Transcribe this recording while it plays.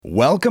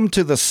Welcome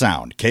to The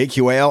Sound,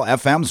 KQAL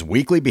FM's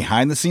weekly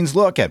behind-the-scenes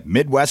look at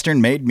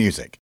Midwestern-made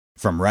music.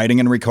 From writing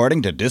and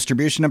recording to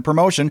distribution and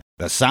promotion,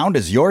 The Sound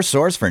is your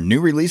source for new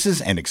releases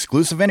and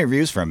exclusive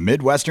interviews from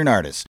Midwestern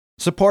artists.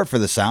 Support for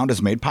The Sound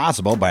is made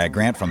possible by a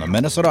grant from the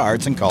Minnesota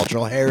Arts and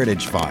Cultural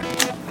Heritage Fund.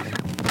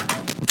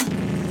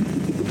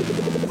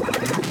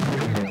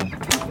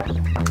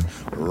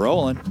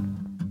 Rolling.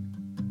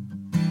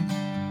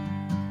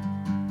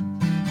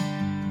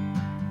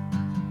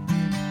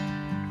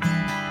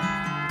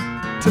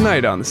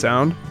 Tonight on The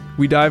Sound,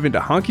 we dive into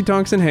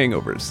Honkytonks and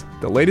Hangovers,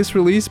 the latest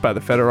release by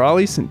the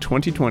Federales in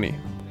 2020.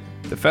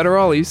 The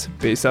Federales,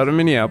 based out of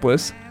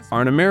Minneapolis,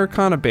 are an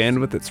Americana band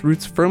with its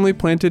roots firmly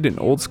planted in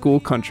old-school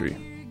country.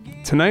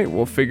 Tonight,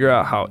 we'll figure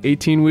out how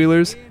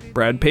 18-wheelers,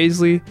 Brad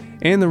Paisley,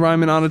 and the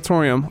Ryman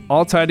Auditorium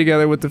all tie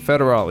together with the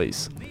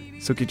Federales.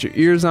 So get your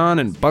ears on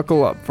and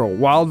buckle up for a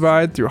wild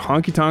ride through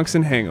Honkytonks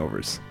and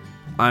Hangovers.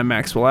 I'm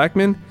Max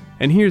Ackman,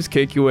 and here's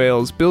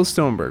KQAL's Bill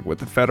Stoneberg with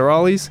the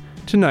Federales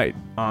tonight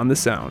on The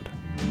Sound.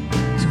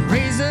 So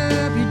raise up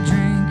your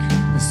drink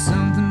with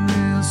something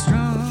real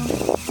strong.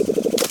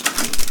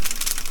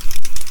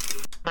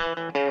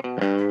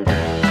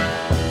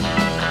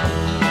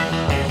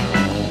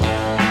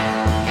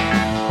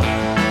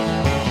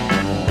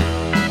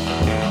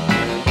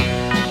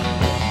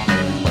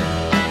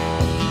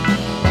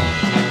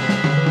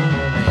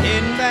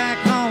 Heading back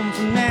home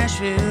from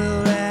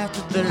Nashville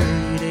after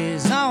 30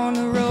 days on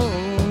the road.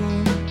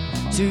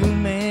 Too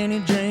many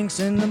drinks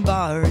in the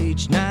bar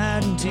each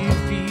night and too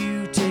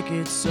few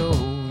tickets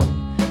sold.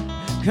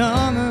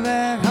 Coming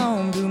back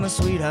home to my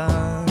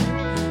sweetheart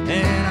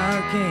in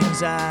our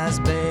king-size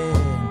bed.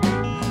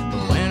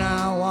 But when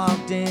I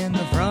walked in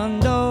the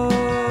front door,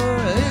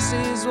 this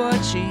is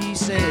what she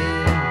said: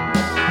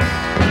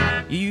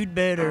 you'd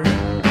better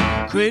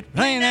quit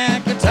playing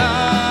that guitar.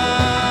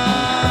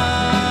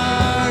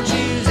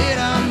 Choose it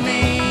on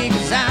me,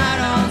 'cause I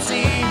don't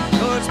see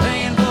towards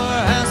paying for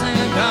a house and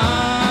a car.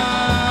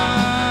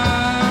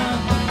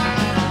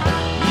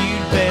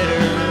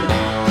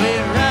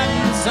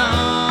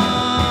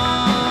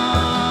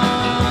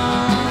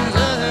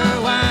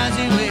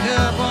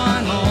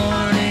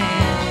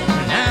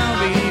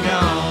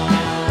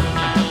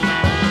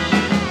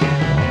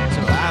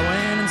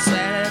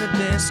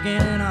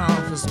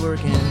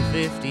 Working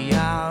 50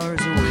 hours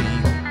a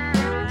week,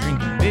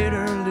 drinking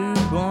bitter,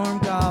 lukewarm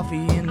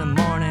coffee in the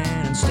morning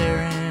and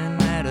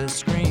staring at a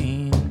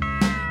screen.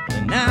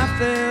 Then I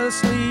fell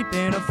asleep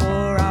in a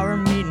 4-hour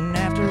meeting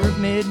after a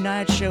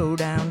midnight show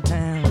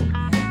downtown.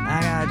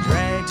 I got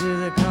dragged to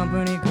the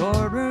company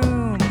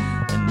courtroom,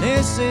 and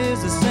this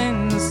is the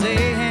sentence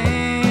they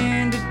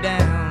handed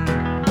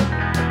down: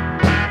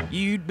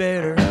 you'd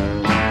better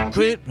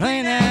quit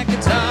playing that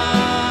guitar.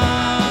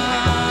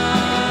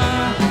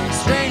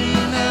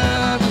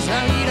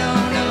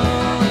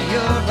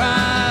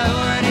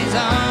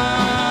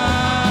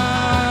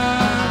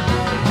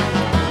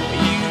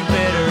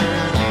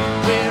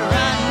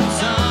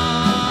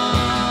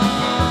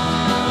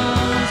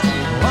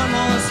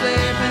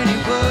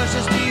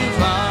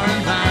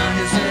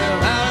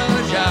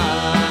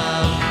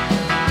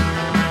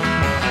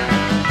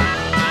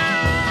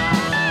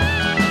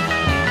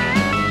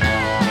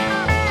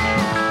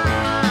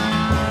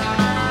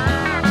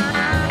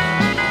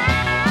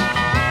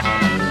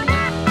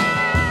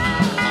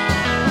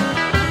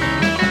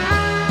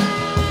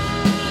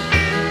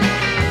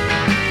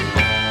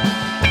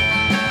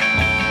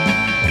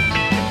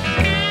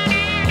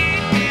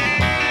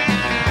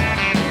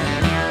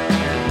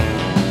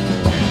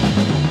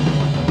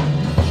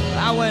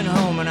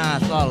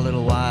 A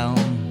little while,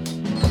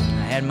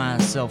 I had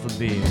myself a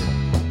beer.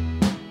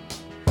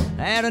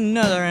 I had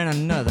another and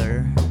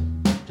another,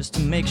 just to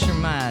make sure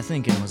my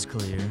thinking was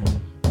clear.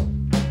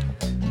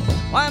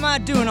 Why am I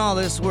doing all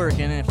this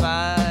working if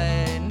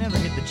I never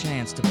get the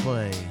chance to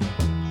play?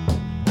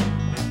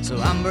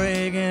 So I'm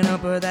breaking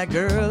up with that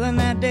girl and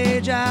that day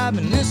job,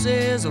 and this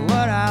is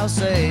what I'll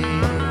say: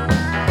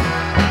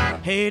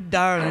 hey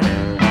darling,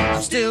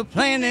 I'm still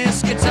playing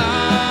this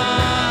guitar.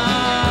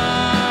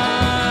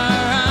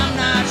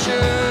 Sure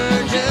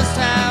just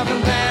how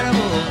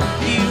compatible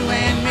you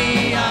and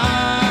me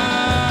are.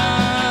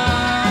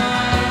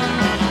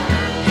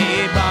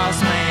 Hey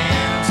boss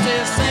man, I'm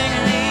still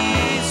singing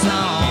these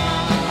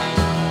songs,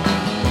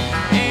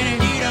 and if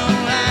you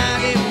don't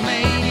like it,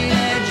 maybe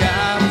that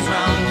job was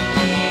wrong with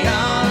me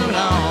all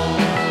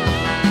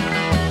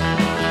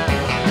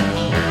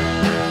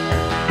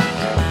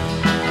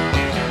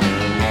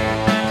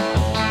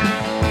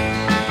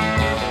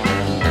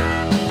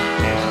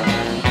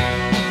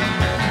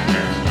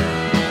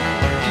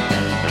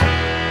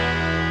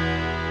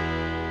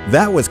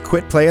That was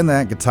Quit Playing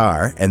That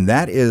Guitar, and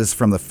that is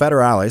from the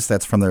Federales.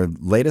 That's from their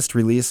latest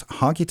release,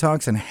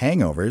 Honkytonks and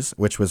Hangovers,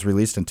 which was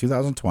released in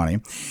 2020.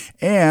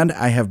 And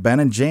I have Ben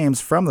and James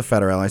from the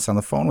Federales on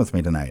the phone with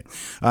me tonight.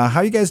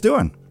 How you guys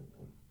doing?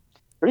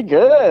 Pretty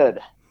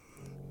good.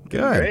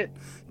 Good.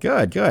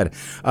 Great. Good.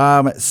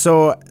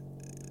 So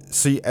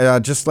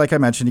just like I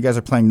mentioned, you guys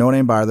are playing No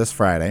Name Bar this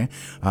Friday.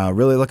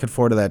 Really looking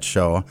forward to that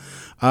show.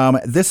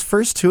 This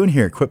first tune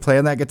here, Quit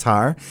Playing That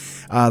Guitar,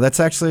 that's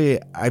actually,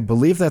 I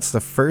believe that's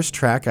the first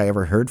track I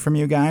ever heard from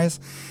you guys.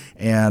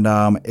 And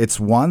it's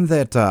one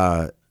that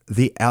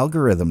the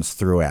algorithms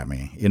threw at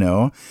me,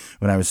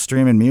 when I was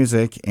streaming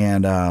music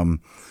and,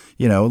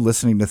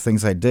 listening to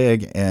things I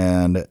dig,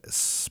 and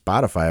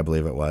Spotify, I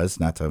believe it was,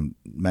 not to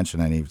mention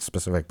any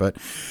specific, but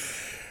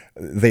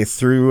they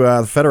threw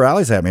the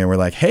Federales at me and were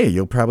like, hey,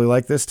 you'll probably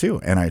like this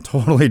too. And I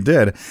totally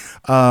did.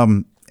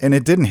 And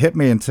it didn't hit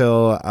me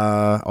until,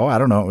 I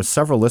don't know, it was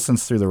several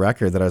listens through the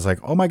record that I was like,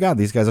 oh my God,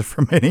 these guys are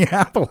from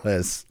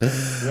Minneapolis.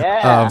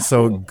 Yeah.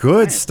 So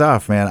good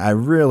stuff, man. I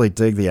really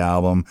dig the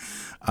album.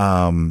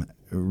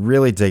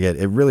 Really dig it.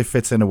 It really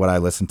fits into what I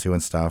listen to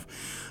and stuff.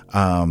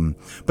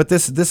 But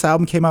this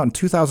album came out in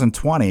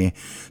 2020,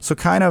 so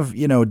kind of,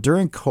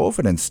 during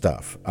COVID and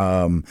stuff.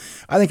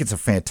 I think it's a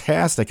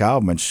fantastic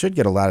album and should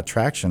get a lot of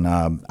traction.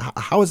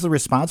 How has the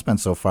response been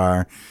so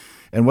far?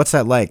 And what's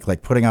that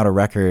like putting out a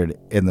record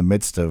in the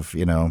midst of,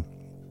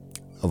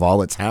 of all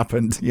that's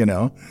happened,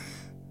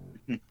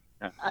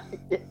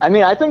 I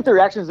mean, I think the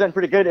reaction's been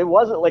pretty good. It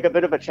was like a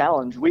bit of a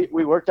challenge. We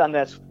worked on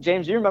this.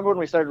 James, do you remember when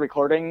we started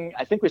recording?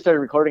 I think we started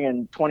recording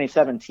in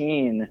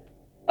 2017.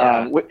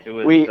 Yeah, it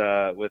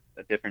was with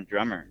a different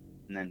drummer.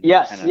 And then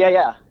yeah.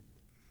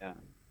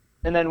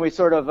 And then we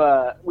sort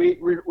of we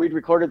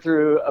recorded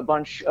through a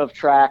bunch of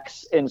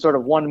tracks in sort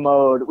of one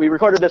mode. We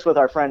recorded this with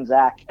our friend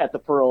Zach at the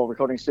Pearl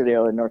recording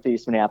studio in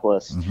Northeast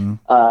Minneapolis.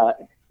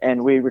 Mm-hmm.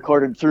 And we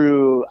recorded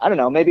through, I don't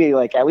know, maybe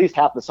like at least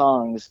half the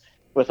songs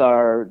with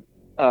our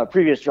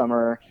previous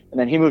drummer, and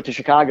then he moved to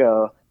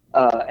Chicago.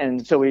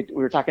 And so we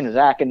were talking to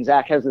Zach, and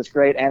Zach has this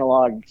great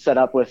analog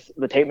setup with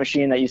the tape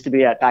machine that used to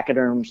be at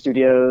Pachyderm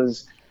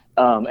Studios.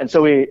 And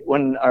so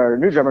when our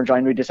new drummer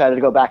joined, we decided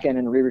to go back in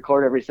and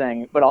re-record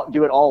everything, but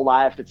do it all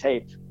live to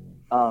tape.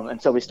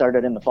 And so we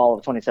started in the fall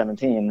of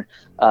 2017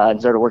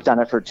 and sort of worked on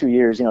it for 2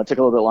 years. It took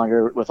a little bit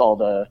longer with all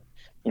the,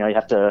 you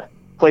have to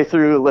play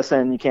through,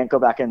 listen. You can't go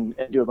back and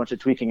do a bunch of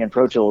tweaking in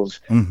Pro Tools.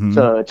 Mm-hmm.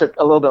 So it took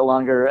a little bit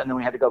longer, and then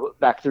we had to go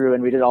back through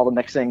and we did all the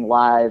mixing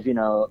live,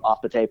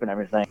 off the tape and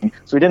everything.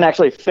 So we didn't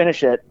actually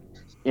finish it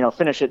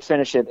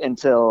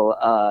until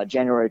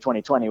January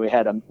 2020. We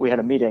had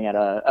a meeting at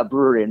a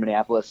brewery in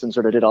Minneapolis and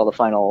sort of did all the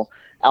final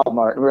album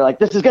art. And we were like,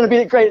 this is going to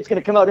be great. It's going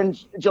to come out in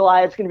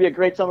July. It's going to be a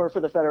great summer for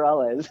the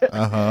Federales.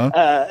 Uh-huh.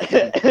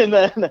 And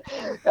then,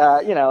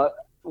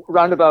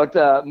 round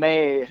about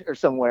May or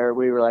somewhere,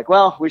 we were like,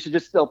 well, we should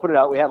just still put it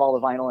out. We have all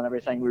the vinyl and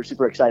everything. We were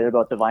super excited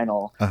about the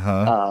vinyl.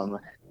 Uh-huh.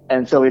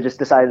 And so we just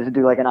decided to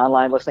do like an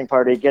online listening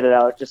party, get it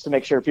out just to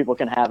make sure people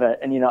can have it.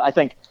 And, I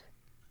think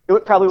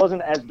it probably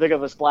wasn't as big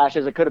of a splash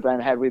as it could have been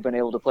had we been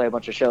able to play a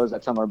bunch of shows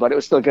that summer, but it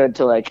was still good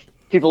to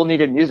people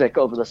needed music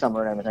over the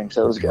summer and everything.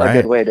 So it was a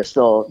good way to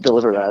still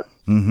deliver that.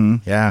 Mm-hmm.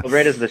 Yeah. Well,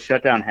 right as the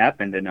shutdown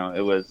happened,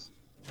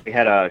 we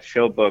had a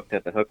show booked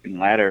at the Hook and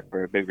Ladder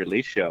for a big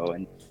release show.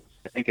 And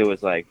I think it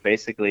was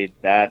basically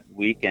that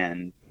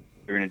weekend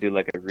we were going to do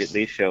a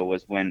release show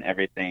was when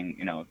everything,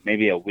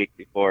 maybe a week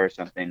before or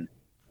something,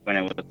 when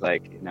it was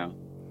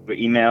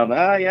we emailed,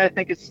 yeah, I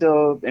think it's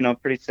still,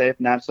 pretty safe,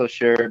 not so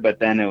sure. But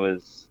then it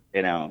was,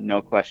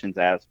 no questions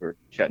asked. We're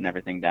shutting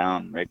everything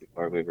down right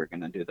before we were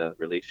going to do the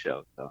release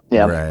show. So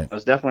yeah, right. It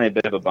was definitely a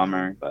bit of a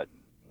bummer, but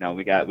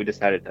we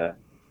decided to,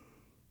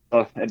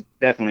 it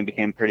definitely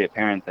became pretty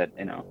apparent that,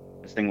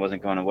 this thing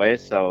wasn't going away.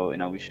 So,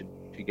 we should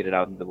get it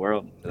out into the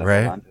world. So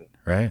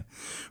Right.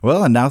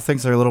 Well, and now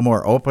things are a little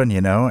more open,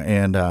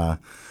 and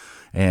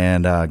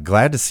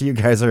glad to see you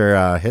guys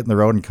are hitting the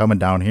road and coming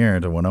down here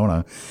to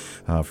Winona,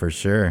 for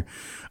sure.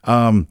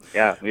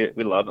 Yeah, we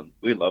love them.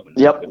 We love them.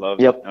 Yep. We love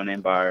No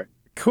Name Bar.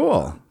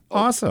 Cool.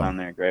 Awesome. Down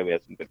there, great. We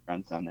have some good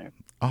friends down there.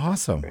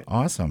 Awesome. Great.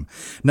 Awesome.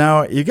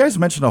 Now, you guys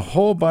mentioned a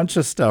whole bunch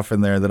of stuff in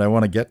there that I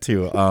want to get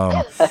to,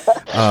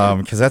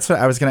 because that's what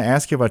I was going to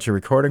ask you about your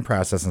recording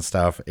process and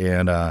stuff.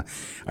 And I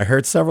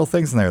heard several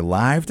things in there.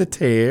 Live to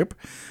tape.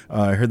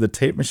 I heard the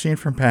tape machine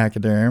from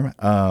Pachyderm.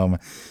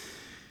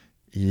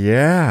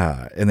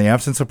 Yeah, in the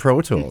absence of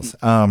Pro Tools.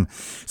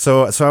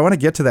 So I want to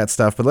get to that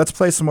stuff, but let's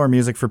play some more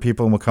music for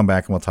people, and we'll come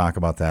back and we'll talk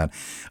about that.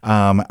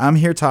 I'm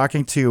here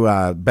talking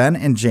to Ben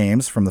and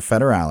James from the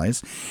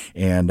Federales,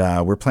 and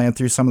we're playing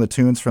through some of the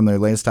tunes from their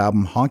latest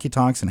album,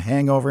 Honkytonks and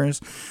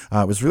Hangovers.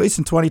 It was released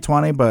in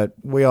 2020, but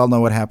we all know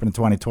what happened in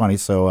 2020,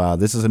 so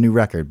this is a new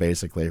record,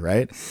 basically,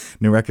 right?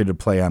 New record to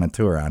play on and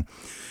tour on.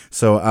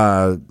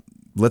 So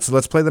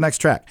Let's play the next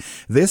track.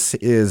 This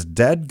is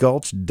Dead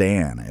Gulch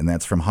Dan, and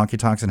that's from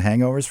Honkytonks and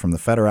Hangovers from the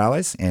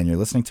Federales, and you're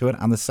listening to it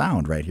on The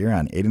Sound right here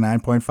on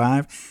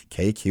 89.5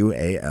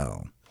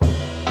 KQAL.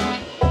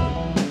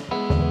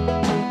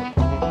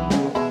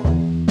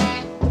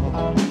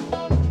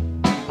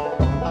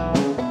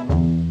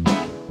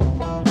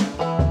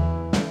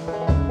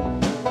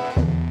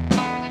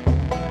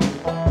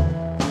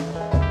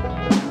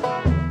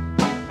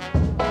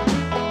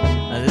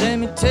 Let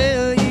me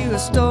tell you a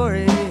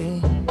story.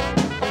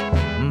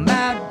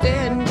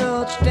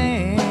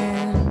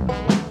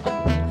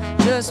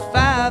 Just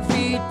 5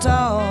 feet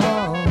tall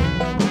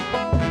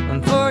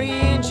and 40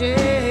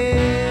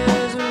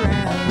 inches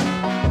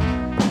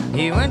around.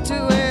 He went went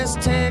to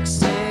West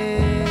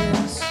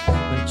Texas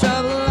with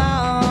trouble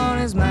on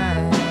his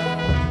mind,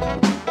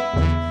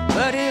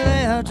 but he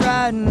left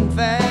riding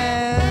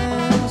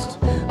fast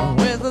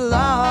with the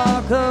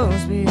law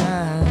close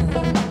behind.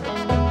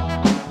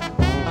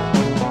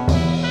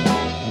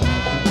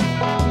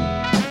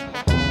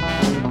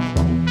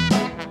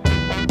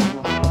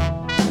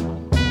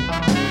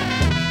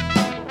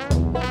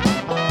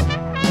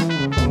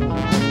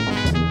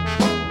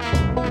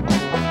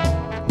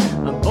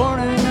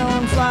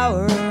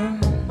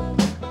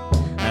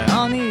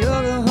 On the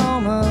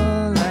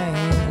Oklahoma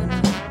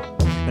land,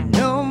 but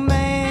no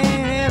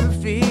man ever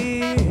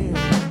feared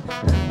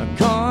a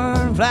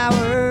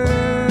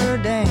cornflower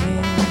dam.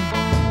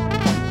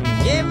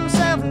 He gave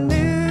himself a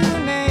new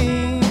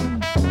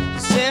name,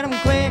 set him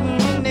quick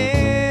in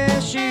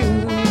their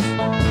shoes.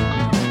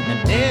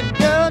 Now dead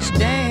Coach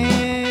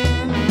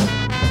Dan,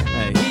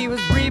 he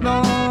was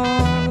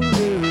reborn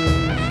blue.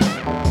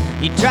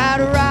 He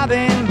tried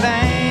robbing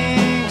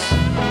banks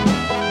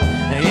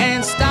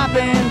and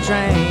stopping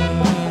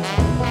trains,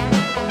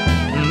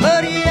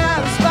 but he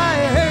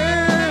outspired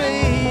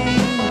early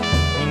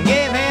and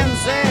gave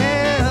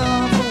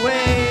himself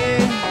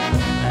away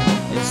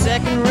in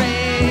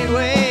second-rate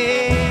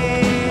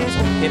ways.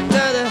 If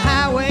the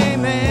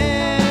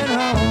highwayman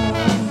home,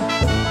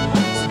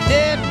 so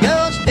dead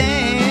Ghost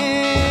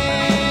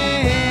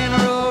Dan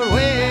rode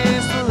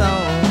west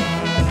alone.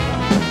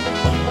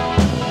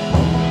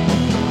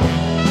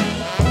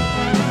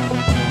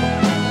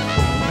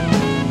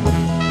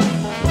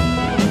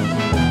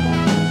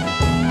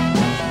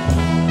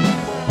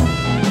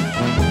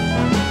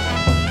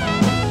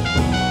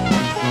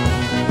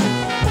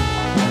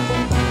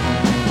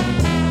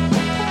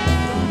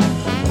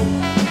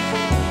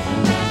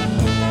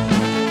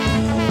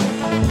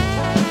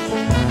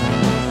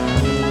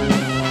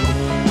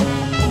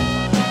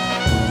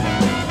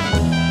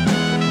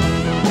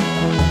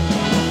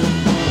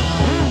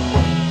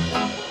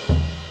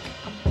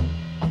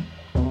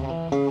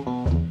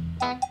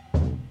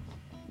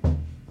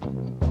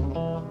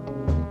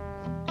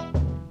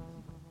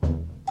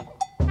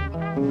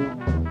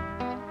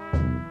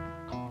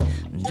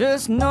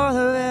 Just north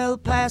of El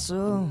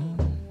Paso,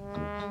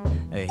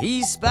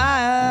 he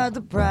spied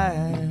the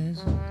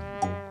prize,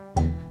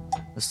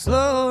 a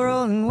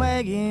slow-rolling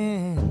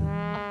wagon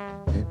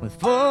with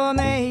 4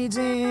 maids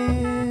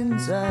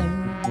inside.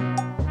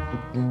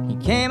 He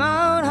came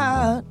out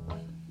hot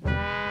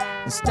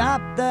and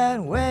stopped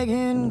that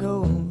wagon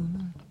cold,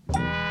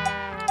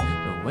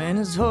 but when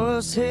his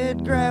horse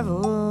hit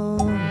gravel,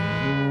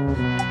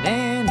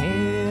 Dan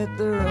hit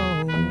the road.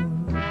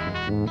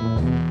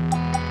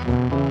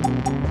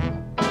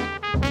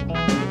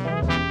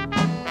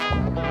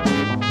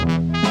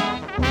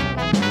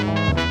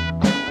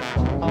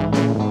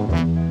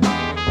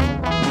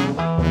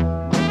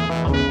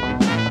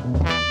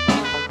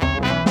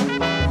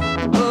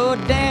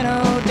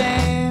 Oh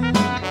Dan,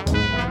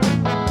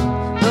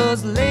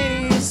 those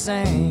ladies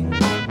sang,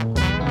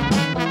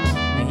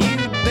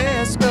 you'd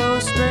best go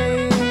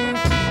straight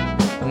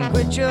and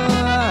quit your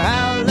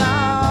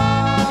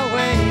outlaw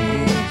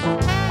ways,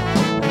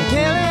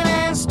 killing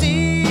and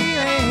stealing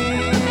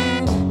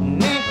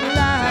ain't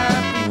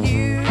life for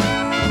you.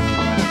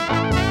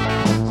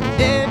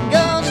 Dead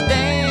Ghost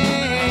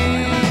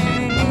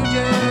Dan knew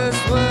just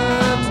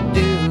what to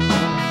do.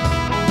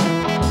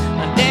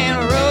 Dan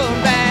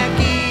rode back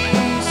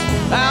east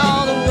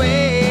all the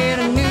way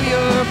to New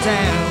York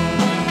town.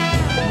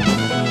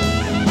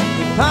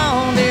 He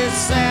pawned his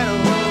saddle,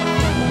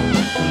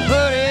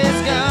 put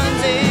his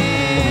guns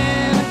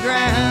in the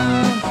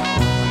ground,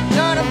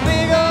 got a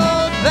big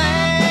old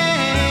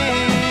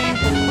bank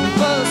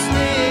full of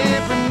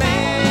slippery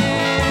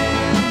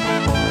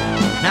men.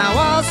 Now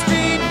Wall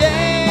Street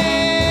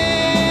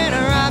Dan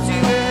robs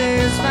you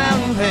with his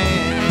fountain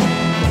pen.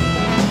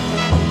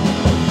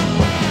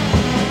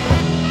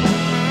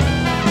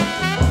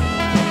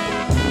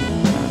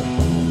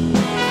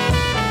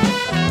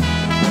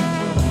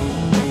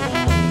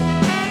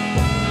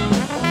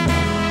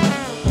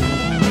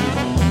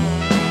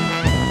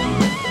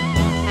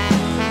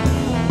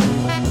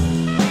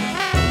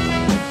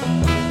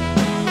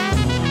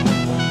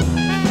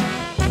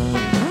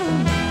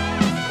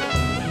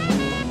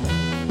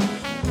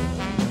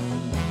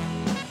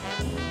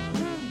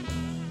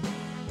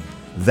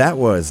 That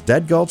was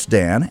Dead Gulch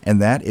Dan,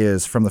 and that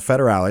is from the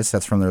Federales.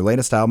 That's from their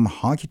latest album,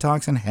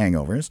 Honkytonks and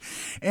Hangovers.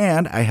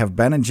 And I have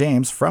Ben and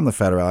James from the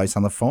Federales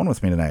on the phone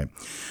with me tonight.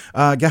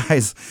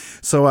 Guys,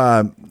 so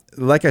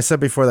like I said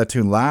before that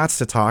tune, lots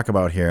to talk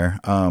about here.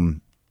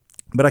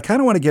 But I kind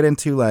of want to get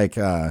into like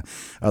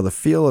the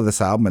feel of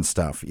this album and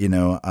stuff, you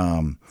know,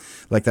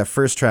 like that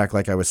first track,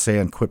 like I was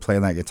saying, Quit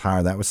Playing That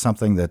Guitar. That was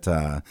something that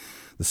the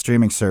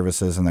streaming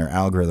services and their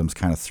algorithms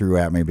kind of threw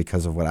at me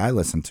because of what I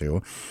listened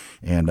to,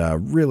 and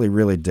really,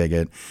 really dig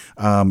it.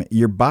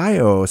 Your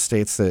bio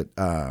states that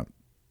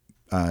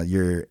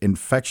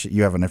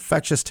you have an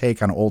infectious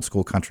take on old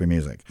school country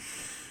music.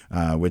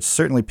 Which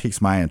certainly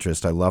piques my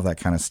interest. I love that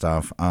kind of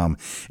stuff.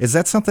 Is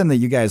that something that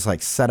you guys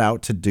like set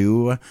out to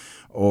do,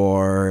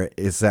 or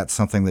is that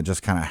something that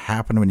just kind of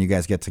happened when you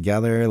guys get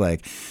together?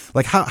 Like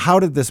how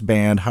did this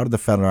band, how did the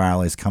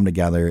Federales come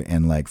together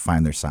and like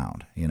find their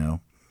sound? You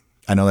know,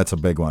 I know that's a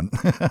big one.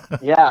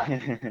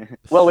 Yeah.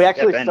 Well, we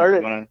actually Ben,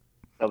 started. You want to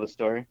tell the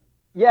story?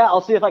 Yeah,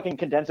 I'll see if I can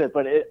condense it,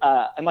 but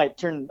I might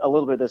turn a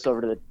little bit of this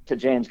over to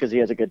James because he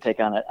has a good take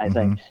on it, I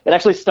think. It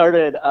actually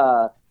started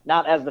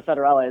not as the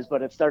Federales,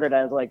 but it started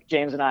as like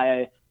James and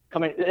I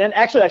coming. And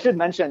actually, I should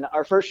mention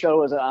our first show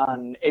was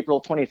on April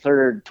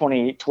 23rd,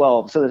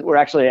 2012. So we're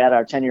actually at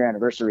our 10-year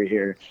anniversary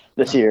here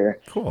this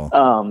year.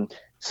 Cool.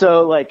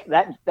 So like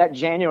that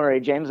January,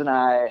 James and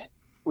I,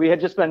 we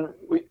had just been,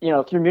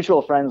 through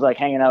mutual friends, like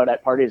hanging out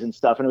at parties and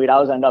stuff. And we'd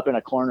always end up in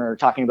a corner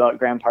talking about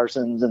Graham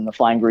Parsons and the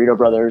Flying Burrito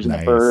Brothers and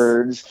the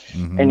Byrds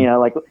and,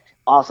 like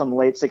awesome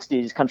late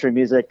 60s country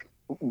music,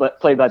 but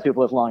played by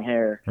people with long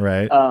hair.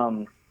 Right.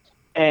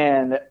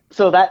 And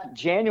so that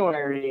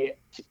January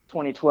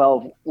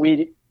 2012,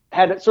 we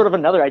had sort of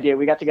another idea.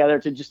 We got together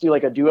to just do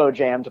like a duo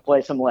jam to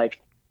play some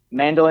like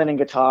mandolin and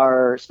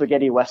guitar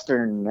spaghetti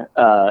Western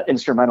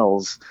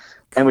instrumentals.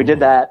 And we did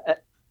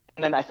that.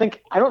 And then I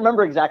don't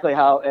remember exactly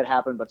how it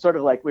happened, but sort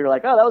of like, we were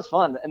like, oh, that was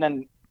fun. And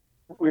then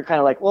we were kind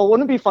of like, well,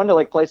 wouldn't it be fun to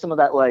like play some of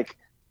that like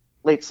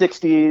late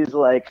 60s,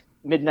 like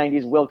mid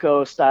 90s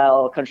Wilco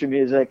style country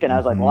music? And I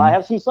was like, well, I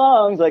have some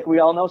songs. Like we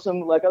all know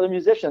some like other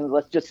musicians.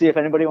 Let's just see if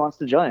anybody wants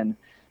to join.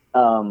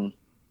 And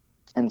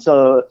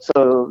so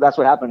that's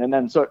what happened. And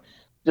then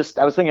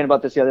I was thinking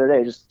about this the other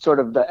day, just sort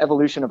of the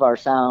evolution of our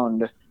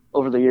sound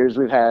over the years.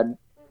 We've had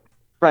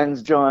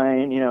friends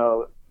join,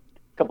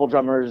 couple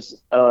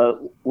drummers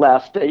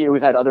left.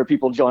 We've had other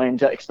people join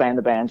to expand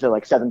the band to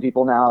like 7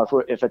 people now,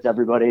 if it's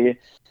everybody.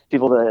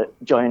 People that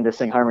join to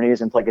sing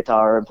harmonies and play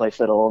guitar and play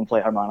fiddle and play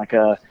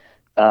harmonica.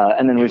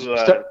 And then we've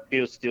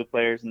few steel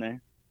players in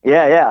there.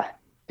 Yeah.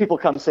 People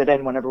come sit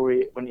in whenever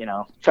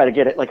try to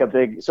get it like a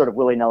big sort of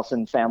Willie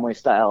Nelson family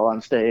style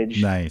on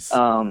stage. Nice.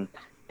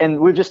 And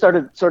we've just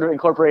started sort of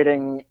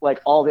incorporating like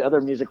all the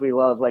other music we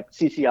love, like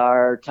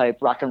CCR type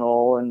rock and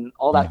roll and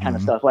all that kind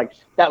of stuff. Like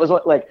that was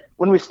what, like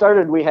when we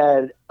started, we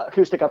had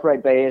acoustic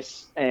upright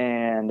bass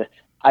and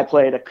I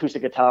played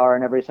acoustic guitar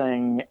and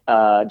everything.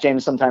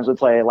 James sometimes would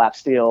play lap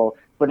steel,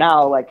 but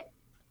now like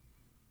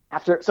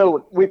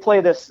so we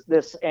play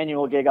this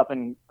annual gig up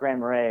in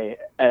Grand Marais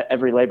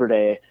every Labor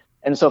Day.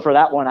 And so for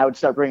that one, I would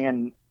start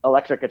bringing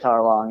electric guitar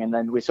along, and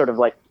then we sort of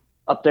like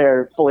up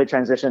there fully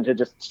transitioned to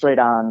just straight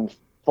on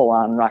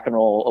full-on rock and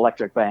roll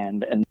electric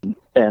band,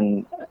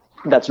 and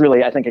that's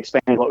really, I think,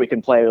 expanded what we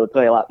can play. We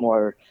play a lot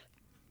more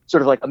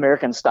sort of like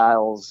American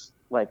styles,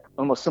 like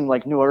almost some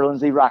like New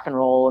Orleans-y rock and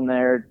roll in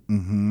there.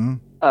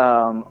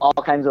 All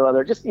kinds of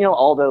other, just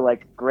all the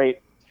like great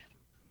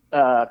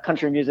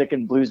country music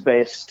and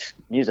blues-based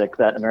music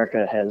that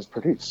America has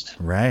produced.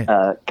 Right.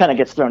 Kind of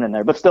gets thrown in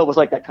there, but still was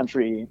like that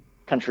country.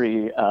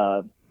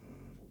 I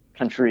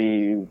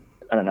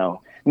don't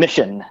know.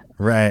 Mission,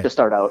 right, to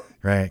start out,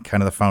 right,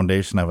 kind of the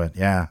foundation of it.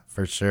 Yeah,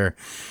 for sure,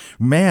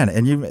 man.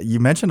 And you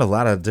mentioned a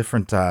lot of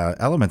different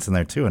elements in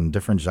there too, and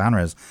different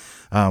genres,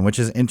 which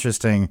is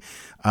interesting.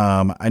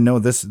 I know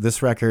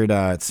this record,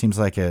 it seems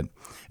like it,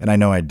 and I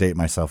know I date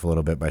myself a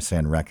little bit by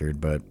saying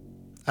record, but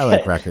I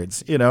like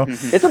records,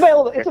 it's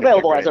available as a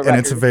record, and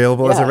it's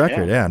available as a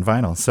record, on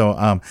vinyl.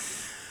 So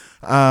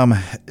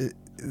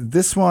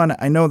this one,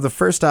 I know the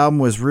first album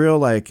was real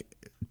like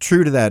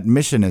true to that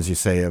mission, as you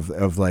say,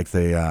 of like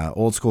the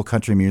old school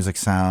country music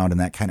sound and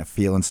that kind of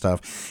feel and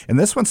stuff. And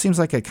this one seems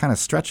like it kind of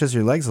stretches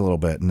your legs a little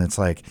bit, and it's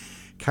like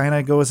kind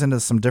of goes into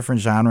some different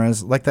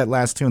genres, like that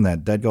last tune,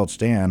 that Dead Gulch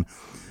Dan.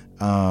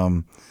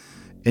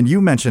 And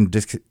you mentioned,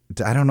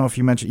 I don't know if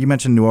you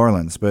mentioned New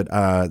Orleans, but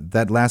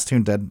that last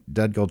tune,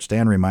 Dead Gulch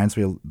Dan, reminds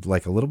me of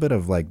like a little bit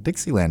of like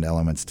Dixieland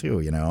elements too,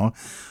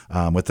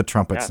 with the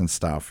trumpets and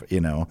stuff,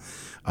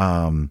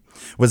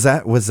 Was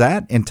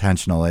that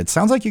intentional? It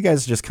sounds like you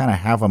guys just kind of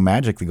have a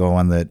magic to go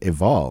on that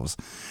evolves,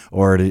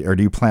 or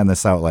do you plan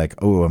this out like,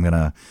 oh,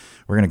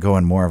 we're gonna go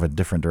in more of a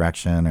different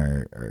direction,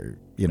 or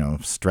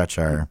stretch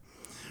our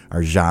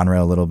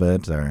genre a little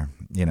bit, or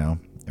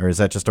is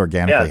that just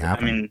organically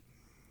happening?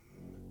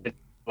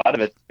 A lot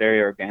of it's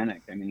very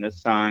organic. I mean, this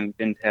song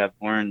didn't have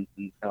horns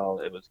until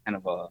it was kind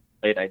of a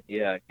late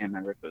idea. I can't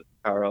remember if it was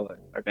Carl,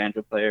 our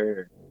banjo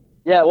player.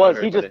 Yeah, it was.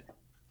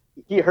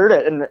 He heard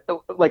it, and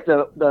like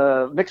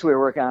the mix we were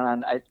working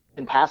on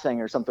in passing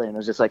or something, and it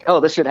was just like, oh,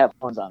 this should have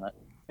horns on it.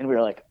 And we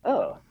were like,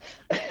 oh.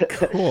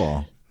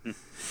 Cool.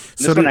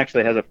 This one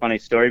actually has a funny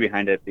story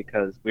behind it,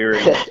 because we were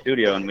in the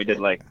studio and we did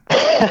like,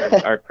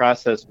 our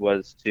process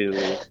was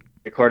to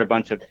record a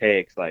bunch of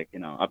takes, like,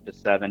 up to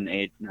 7,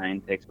 8,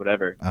 9 takes,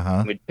 whatever.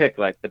 We'd pick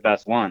like the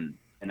best one,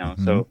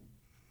 So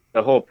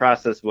the whole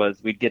process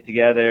was we'd get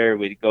together,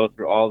 we'd go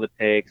through all the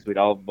takes, we'd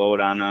all vote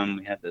on them.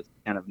 We had this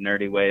kind of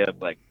nerdy way of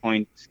like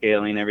point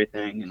scaling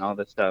everything and all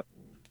this stuff.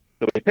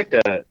 So we picked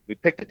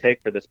a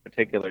take for this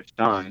particular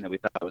song that we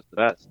thought was the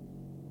best.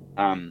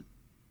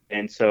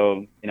 And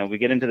so, we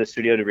get into the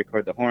studio to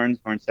record the horns.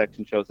 Horn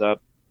section shows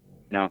up.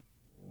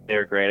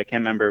 They're great. I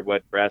can't remember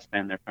what brass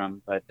band they're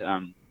from, but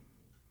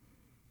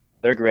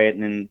they're great.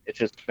 And then it's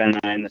just Ben and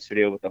I in the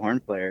studio with the horn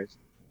players.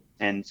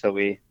 And so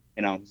we,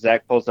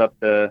 Zach pulls up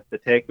the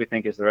take we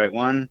think is the right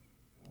one.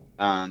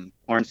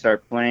 Horns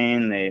start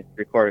playing. They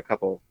record a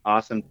couple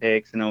awesome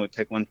takes, and then we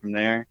pick one from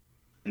there.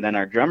 And then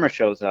our drummer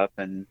shows up,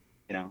 and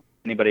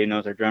anybody who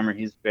knows our drummer,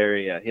 he's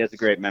very he has a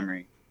great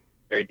memory,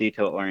 very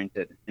detail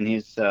oriented. And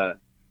he's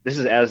this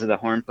is as the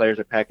horn players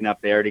are packing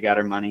up. They already got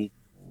our money.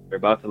 They're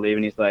about to leave,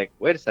 and he's like,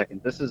 "Wait a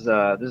second, this is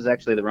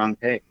actually the wrong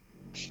take."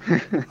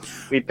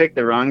 We picked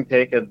the wrong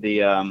take of the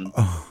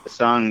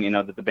song,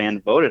 that the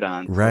band voted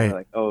on. So right. we're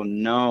like, oh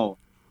no.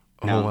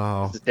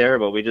 Wow. This is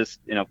terrible. We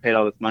just, paid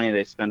all this money.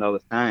 They spend all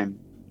this time.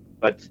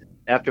 But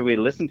after we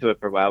listened to it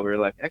for a while, we were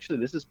like, actually,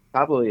 this is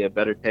probably a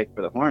better take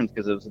for the horns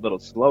because it was a little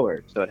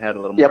slower. So it had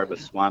a little more of a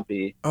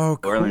swampy,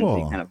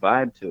 Orleans-y kind of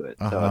vibe to it.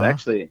 So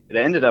it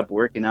ended up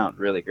working out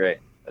really great.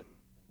 But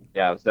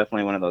yeah, it was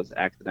definitely one of those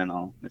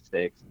accidental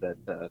mistakes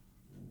that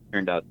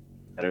turned out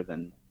better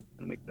than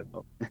we could have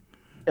hoped.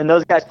 And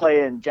those guys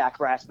play in Jack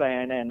Brass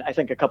Band, and I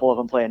think a couple of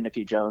them play in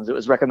Nicky Jones. It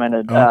was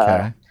recommended.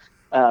 Okay.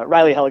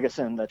 Riley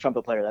Helgeson, the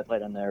trumpet player that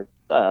played on there,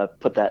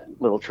 put that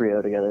little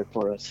trio together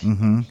for us.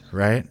 Mm-hmm.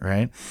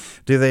 Right.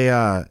 Do they?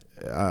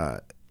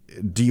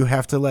 Do you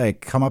have to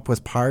come up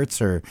with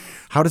parts, or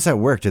how does that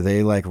work? Do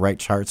they write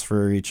charts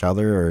for each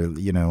other, or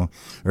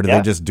or do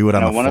they just do it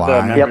on the fly? One of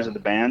the members of the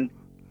band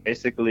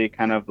basically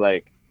kind of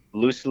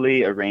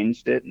loosely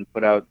arranged it and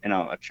put out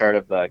a chart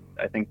of the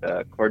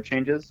chord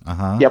changes.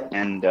 Yep.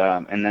 And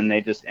then they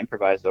just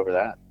improvised over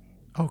that.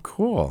 Oh,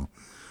 cool.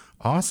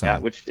 Awesome. Yeah,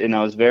 which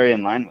is very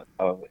in line with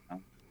how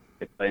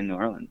they play in New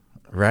Orleans.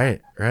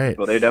 Right.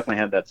 Well, they definitely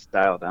had that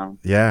style down.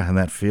 Yeah, and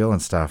that feel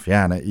and stuff.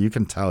 Yeah, and you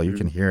can tell, you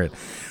can hear it.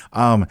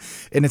 And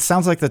it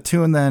sounds like the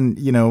tune then,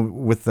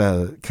 with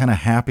the kind of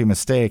happy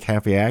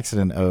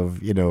accident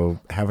of,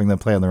 having them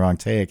play on the wrong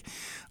take,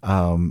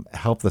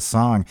 help the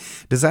song.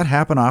 Does that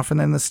happen often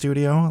in the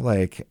studio?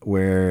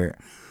 Where,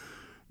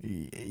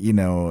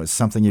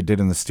 something you did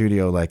in the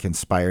studio,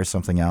 inspires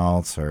something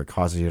else or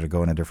causes you to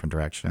go in a different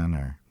direction,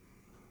 or?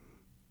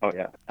 Oh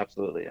yeah,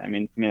 absolutely. I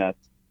mean, to me,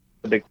 that's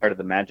a big part of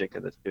the magic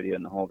of the studio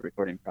and the whole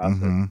recording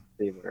process.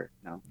 They were,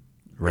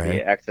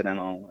 the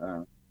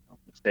accidental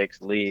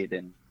mistakes lead,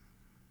 and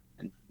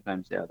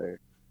sometimes they're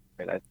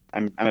great.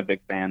 I'm a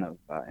big fan of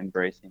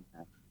embracing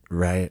that.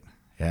 Right.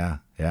 Yeah.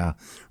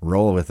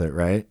 Roll with it,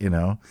 right?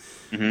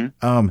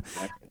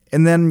 Exactly.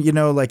 And then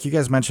like you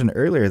guys mentioned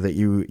earlier that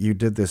you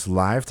did this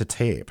live to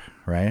tape,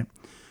 right?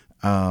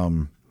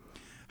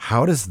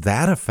 How does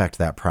that affect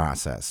that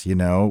process?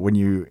 When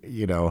you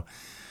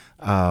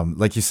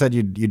like you said,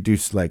 you do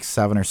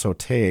 7 or so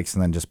takes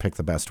and then just pick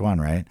the best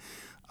one, right?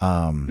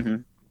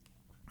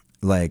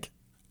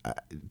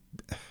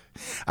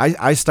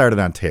 I started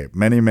on tape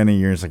many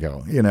years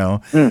ago,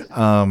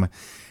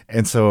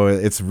 and so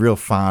it's real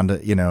fond,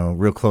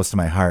 real close to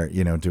my heart,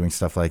 doing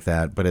stuff like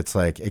that. But it's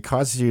it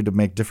causes you to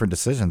make different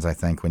decisions, I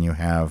think, when you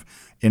have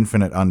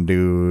infinite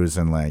undos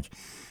and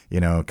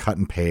cut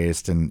and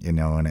paste and,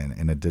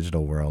 in a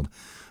digital world.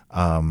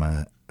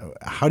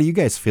 How do you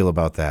guys feel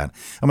about that?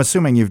 I'm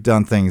assuming you've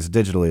done things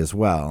digitally as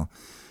well.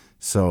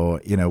 So,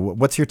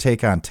 what's your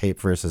take on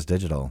tape versus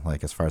digital,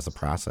 as far as the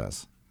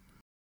process?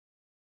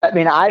 I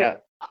mean, I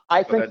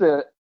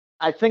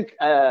think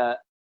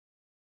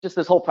just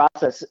this whole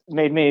process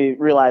made me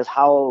realize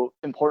how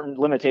important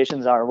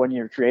limitations are when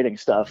you're creating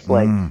stuff.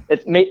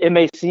 It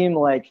may seem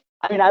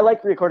I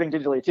like recording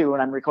digitally too.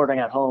 When I'm recording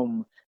at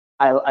home,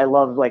 I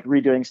love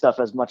redoing stuff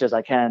as much as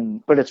I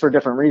can, but it's for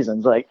different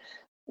reasons.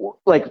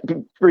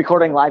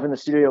 Recording live in the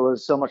studio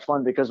was so much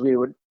fun because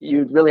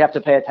you'd really have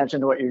to pay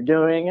attention to what you're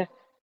doing.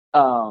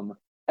 And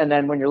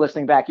then when you're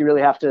listening back, you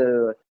really have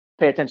to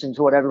pay attention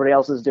to what everybody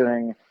else is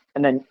doing.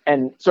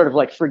 And sort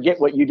of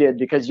forget what you did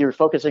because you're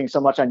focusing so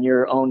much on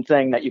your own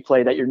thing that you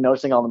play that you're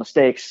noticing all the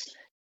mistakes,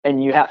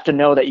 and you have to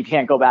know that you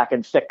can't go back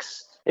and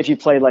fix if you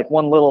played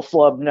one little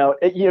flub note,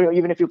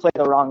 even if you play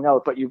the wrong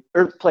note,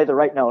 or play the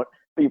right note,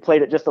 but you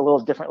played it just a little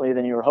differently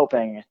than you were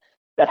hoping.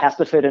 That has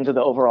to fit into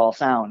the overall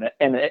sound,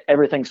 and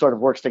everything sort of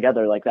works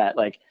together like that.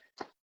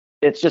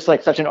 It's just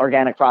such an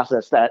organic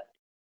process that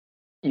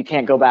you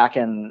can't go back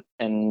and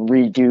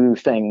redo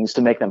things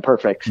to make them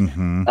perfect.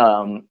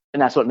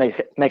 And that's what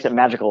makes it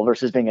magical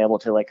versus being able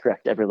to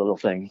correct every little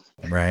thing.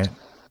 Right.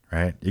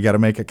 You got to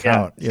make it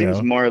count. It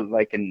seems more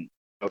like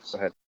go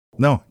ahead.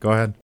 No, go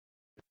ahead.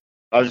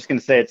 I was just going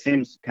to say, it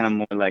seems kind of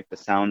more like the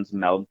sounds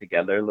meld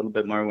together a little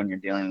bit more when you're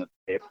dealing with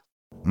tape.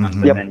 But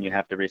then you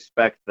have to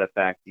respect the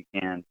fact you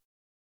can't,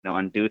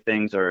 undo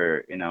things,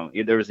 or,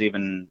 there was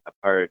even a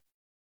part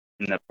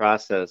in the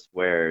process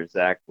where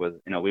Zach was,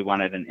 we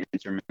wanted an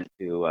instrument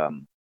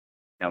to,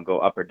 go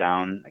up or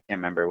down. I can't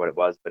remember what it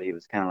was, but he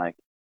was kind of like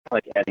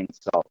adding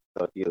salt.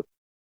 So if you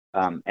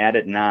add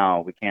it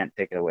now, we can't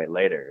take it away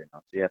later. So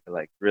you have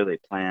to really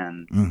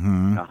plan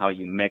how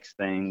you mix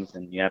things,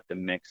 and you have to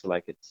mix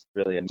it's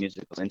really a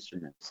musical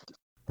instrument.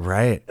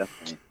 Right.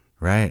 Definitely.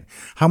 Right.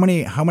 How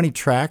many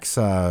tracks,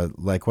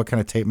 what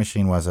kind of tape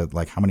machine was it?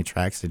 How many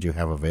tracks did you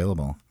have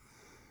available?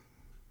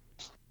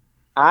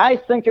 I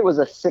think it was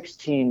a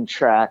 16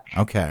 track.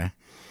 Okay.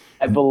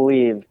 I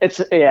believe it's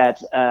I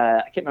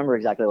can't remember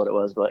exactly what it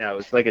was, but yeah, it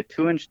was like a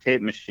 2-inch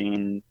tape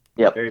machine.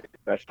 Yep. Very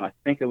professional. I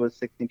think it was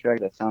 16 track.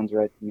 That sounds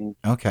right to me.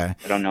 Okay.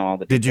 I don't know all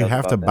the Did you details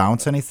have to about that,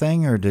 bounce but-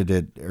 anything, or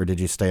did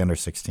you stay under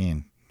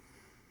 16?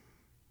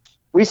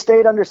 we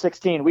stayed under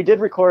 16. We did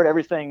record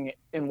everything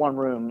in one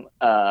room,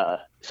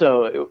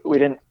 so we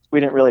didn't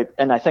really.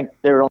 And I think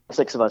there were only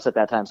 6 of us at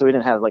that time, so we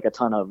didn't have like a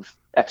ton of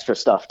extra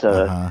stuff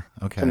to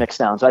mix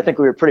down. So I think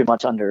we were pretty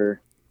much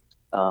under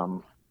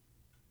the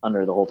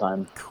whole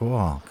time.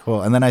 Cool.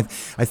 And then I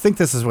think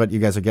this is what you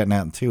guys are getting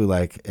at too.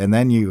 Like, and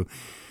then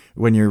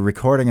when you're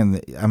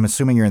recording I'm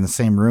assuming you're in the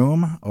same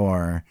room,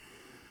 or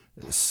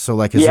so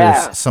like is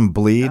there some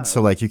bleed?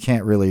 So like you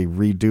can't really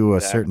redo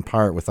a certain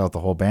part without the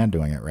whole band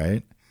doing it,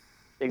 right?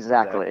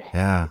 Exactly.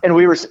 Yeah. And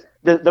we were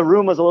the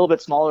room was a little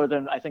bit smaller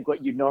than I think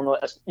what you'd normally,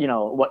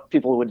 what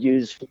people would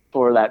use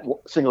for that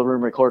single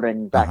room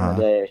recording back in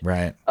the day.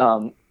 Right.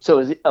 So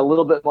it was a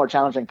little bit more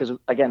challenging because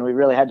again, we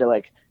really had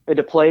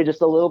to play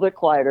just a little bit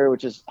quieter,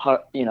 which is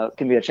hard,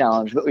 can be a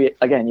challenge. But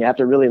you have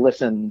to really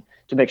listen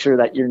to make sure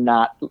that you're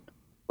not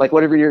like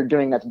whatever you're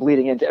doing that's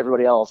bleeding into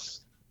everybody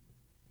else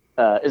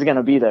is going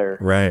to be there.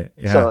 Right.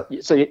 Yeah.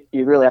 So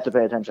you really have to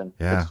pay attention.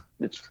 Yeah.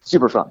 It's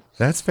super fun.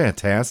 That's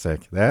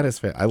fantastic. That is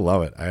I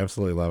love it. I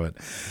absolutely love it.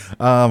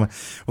 Well,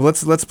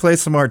 let's play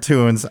some more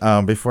tunes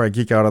before I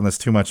geek out on this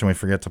too much and we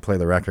forget to play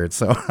the record.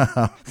 So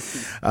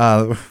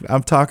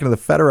I'm talking to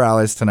the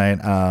Federales tonight.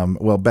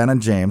 Ben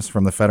and James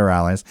from the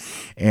Federales,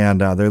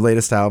 and their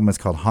latest album is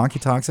called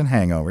Honkytonks and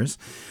Hangovers.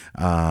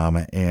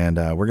 And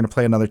we're going to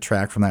play another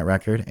track from that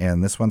record,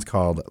 and this one's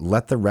called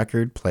Let the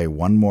Record Play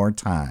One More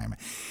Time.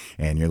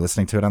 And you're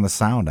listening to it on The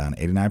Sound on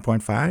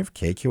 89.5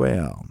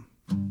 KQAL.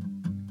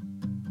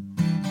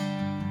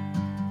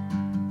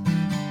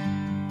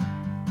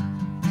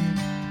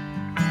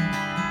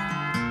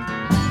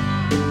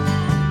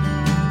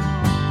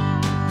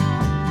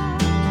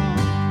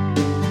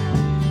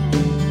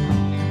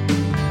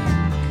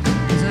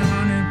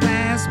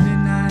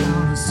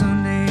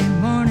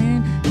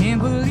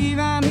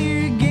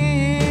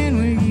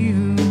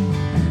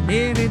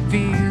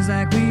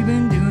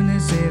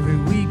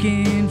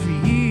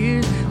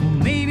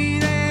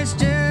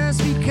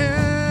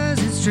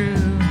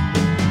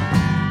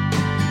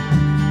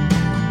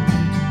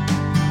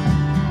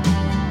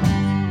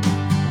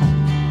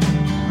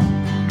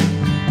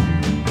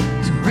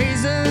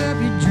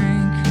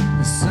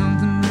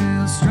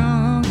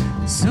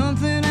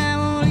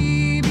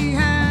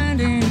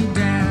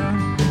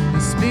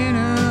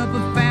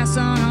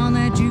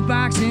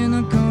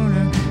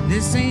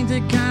 This ain't the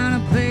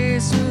kind of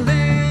place where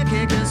they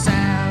kick us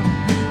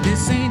out.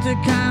 This ain't the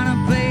kind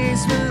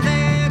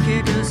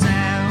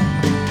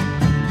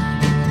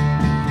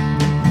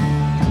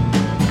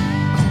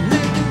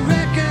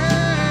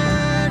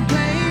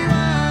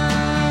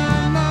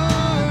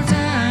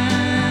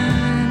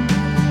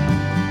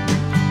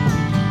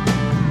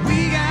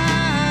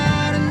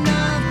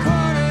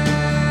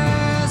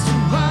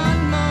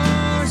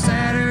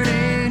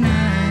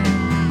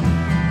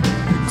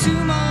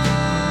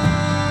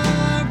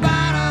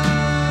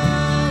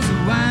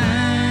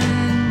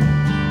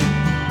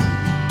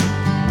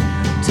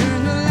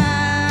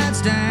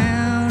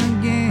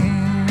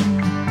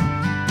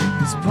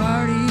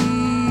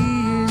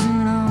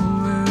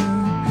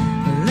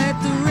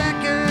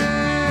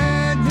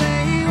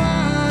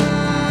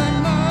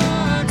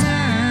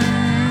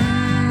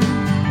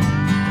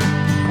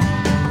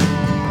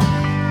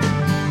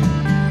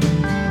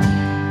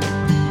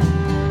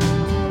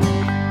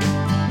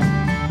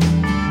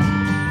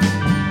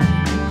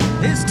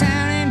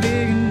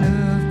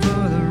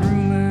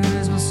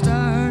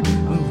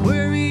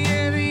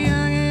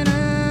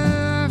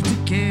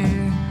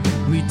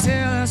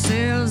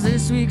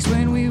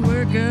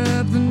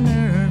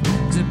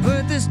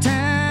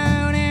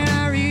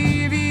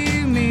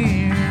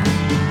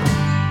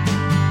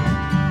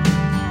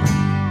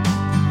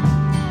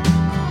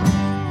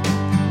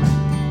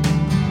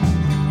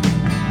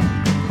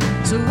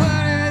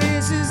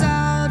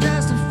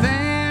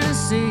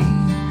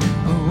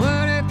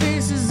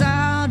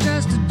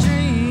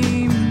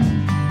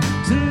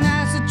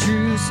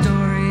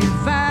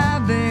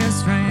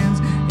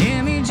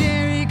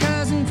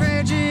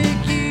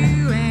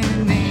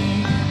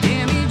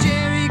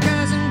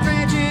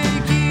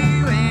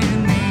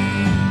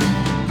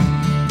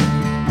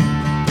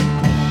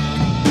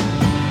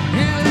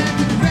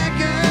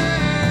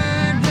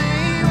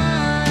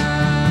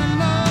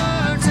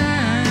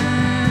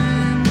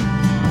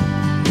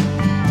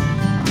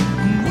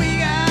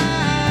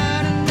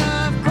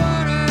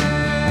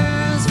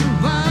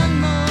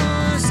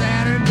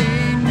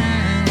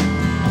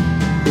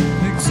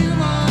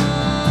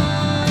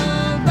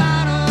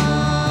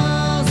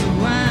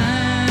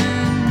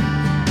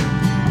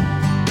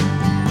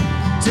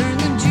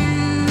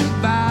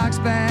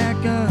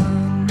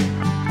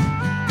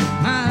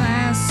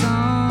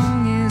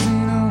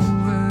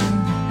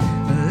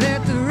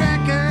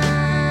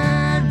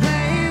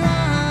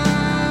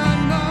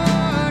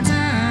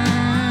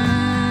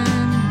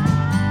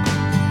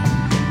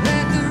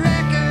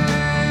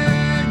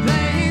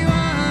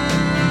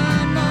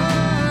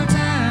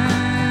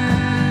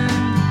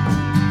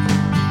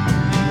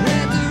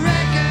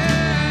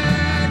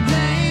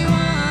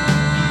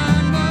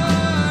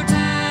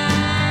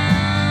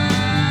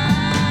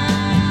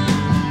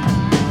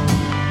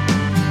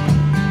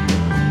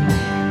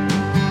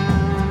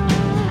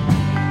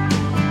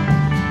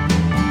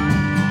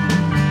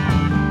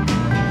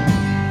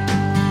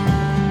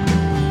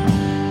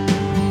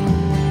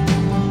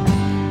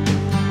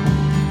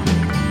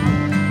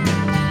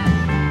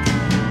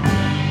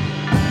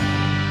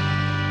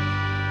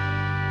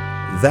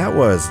That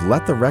was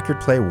Let the Record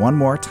Play One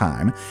More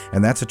Time,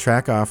 and that's a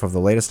track off of the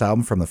latest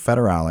album from the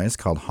Federales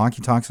called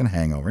Honkytonks and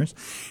Hangovers.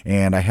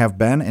 And I have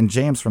Ben and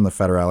James from the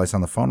Federales on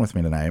the phone with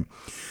me tonight.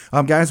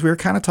 Guys, we were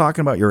kind of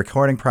talking about your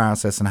recording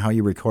process and how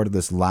you recorded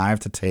this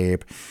live to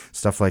tape,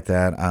 stuff like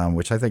that,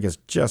 which I think is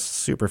just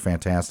super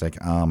fantastic.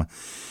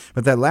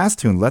 But that last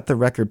tune, Let the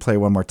Record Play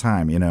One More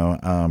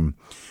Time,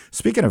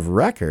 speaking of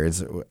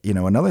records,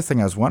 another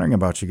thing I was wondering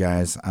about you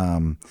guys,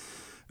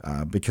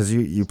 because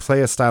you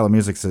play a style of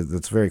music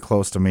that's very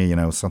close to me,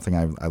 something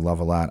I love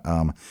a lot.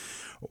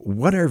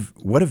 What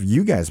have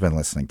you guys been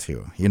listening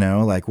to?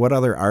 Like what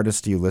other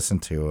artists do you listen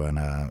to,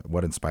 and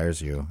what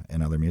inspires you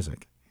in other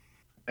music?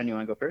 Ben, you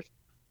want to go first?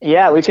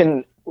 Yeah, we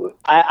can.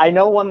 I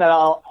know one that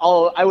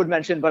I would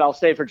mention, but I'll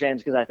stay for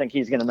James because I think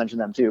he's going to mention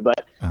them too.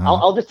 But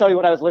I'll just tell you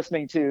what I was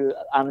listening to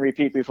on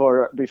repeat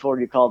before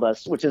you called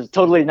us, which is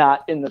totally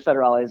not in the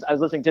Federales. I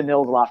was listening to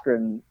Nils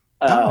Lofgren.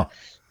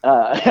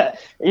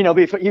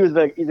 Before he's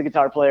a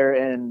guitar player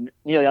in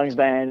Neil Young's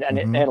band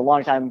and had a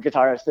longtime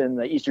guitarist in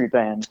the E Street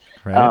Band.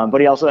 Right.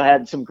 But he also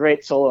had some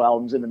great solo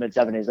albums in the mid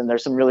 '70s, and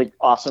there's some really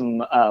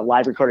awesome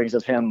live recordings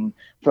of him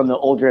from the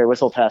Old Gray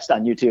Whistle Test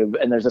on YouTube.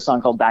 And there's a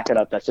song called "Back It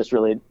Up" that's just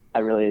I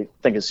really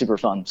think is super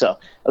fun. So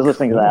I was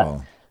listening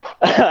to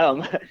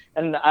that.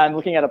 And I'm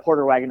looking at a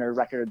Porter Wagoner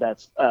record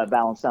that's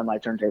balanced on my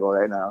turntable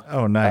right now.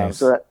 Oh,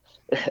 nice.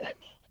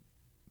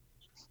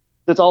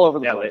 It's all over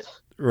the place.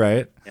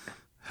 Right. Yeah.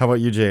 How about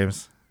you,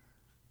 James?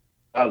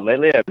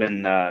 Lately, I've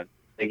been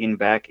digging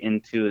back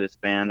into this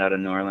band out of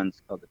New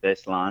Orleans called the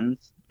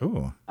Baselons.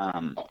 Ooh.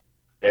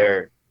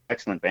 They're an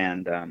excellent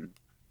band.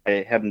 I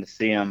happened to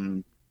see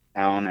them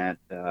down at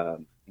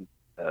on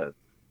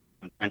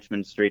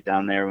Frenchman Street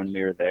down there when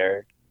we were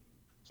there.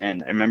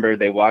 And I remember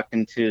they walked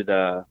into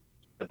the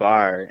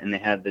bar and they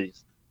had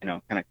these,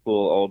 kind of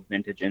cool old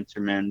vintage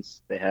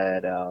instruments. They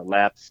had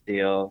lap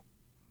steel.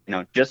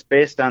 Just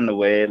based on the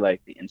way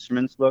like the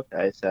instruments looked,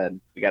 I said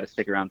we got to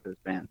stick around for this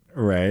band.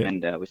 Right.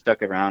 And we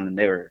stuck around, and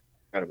they were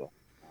incredible.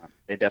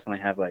 They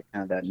definitely have like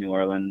kind of that New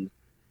Orleans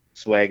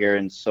swagger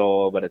and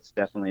soul, but it's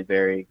definitely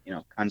very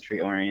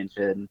country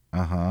oriented.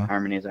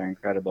 Harmonies are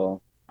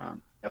incredible.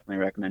 Definitely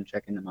recommend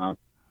checking them out.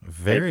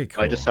 Very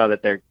cool. I just saw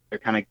that they're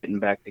kind of getting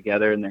back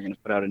together, and they're going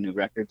to put out a new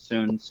record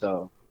soon.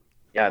 So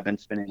yeah, I've been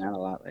spinning that a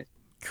lot lately.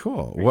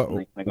 Cool.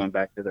 Recently, going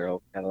back to their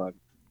old catalog.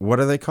 What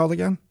are they called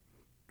again?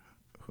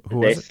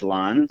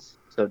 Baselons.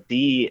 So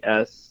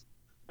Deslondes.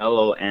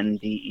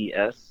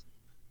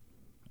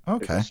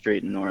 Okay. There's a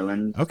street in New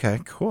Orleans. Okay,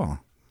 cool.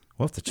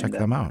 We'll have to check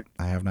them out.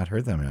 I have not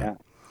heard them yet. Yeah.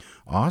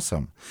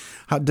 Awesome.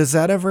 How does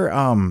that ever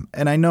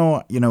and I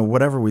know,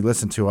 whatever we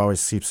listen to always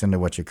seeps into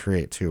what you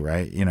create too,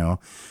 right?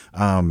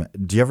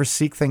 Do you ever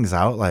seek things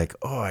out like,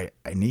 I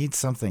need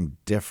something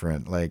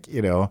different, like,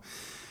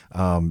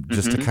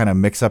 just to kind of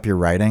mix up your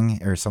writing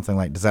or something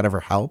like, does that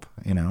ever help,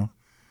 Oh,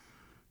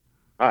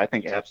 I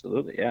think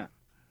absolutely, yeah.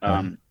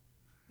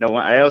 No,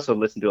 I also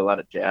listen to a lot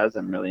of jazz.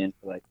 I'm really into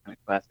like kind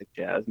of classic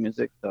jazz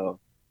music. So,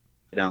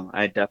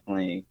 I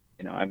definitely,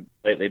 I've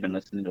lately been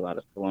listening to a lot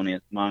of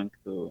Thelonious Monk,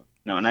 who,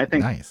 and I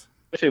think, nice.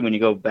 Especially when you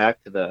go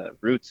back to the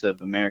roots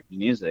of American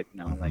music,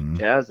 like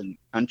jazz and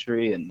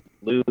country and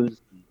blues,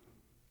 and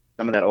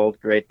some of that old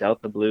great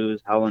Delta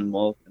blues, Howlin'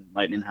 Wolf and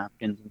Lightning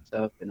Hopkins and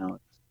stuff.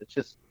 It's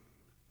just,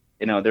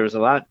 there was a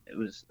lot. It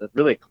was a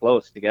really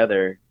close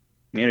together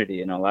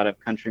community. A lot of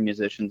country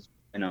musicians,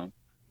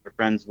 we're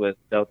friends with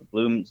Delta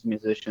blues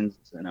musicians,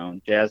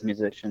 jazz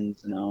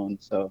musicians, and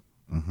so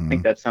I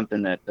think that's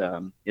something that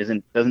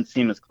doesn't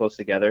seem as close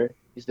together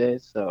these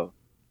days. So,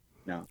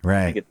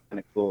 right. I think it's kind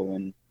of cool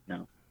when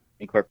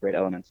incorporate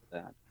elements of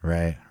that.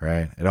 Right.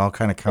 It all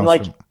kind of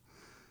comes from.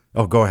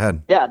 Oh, go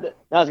ahead. Yeah,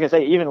 I was gonna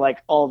say even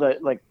like all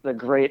the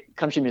great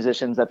country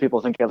musicians that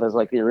people think of as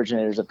like the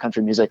originators of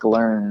country music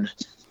learned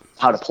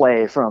how to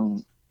play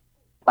from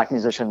black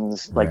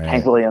musicians like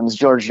Hank Williams,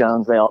 George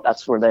Jones.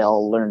 That's where they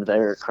all learned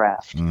their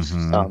craft.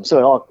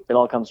 So it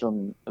all comes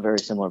from a very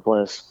similar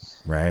place.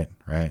 Right,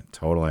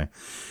 totally.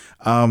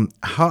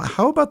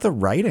 How about the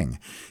writing?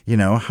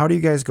 How do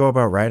you guys go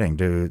about writing?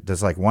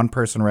 Does like one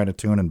person write a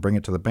tune and bring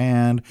it to the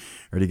band,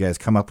 or do you guys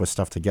come up with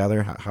stuff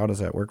together? How does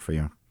that work for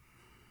you?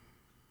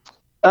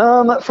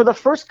 For the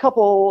first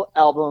couple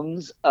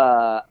albums,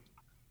 I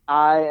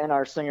and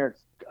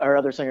our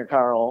other singer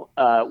Carl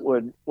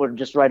would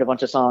just write a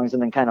bunch of songs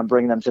and then kind of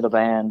bring them to the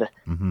band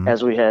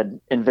as we had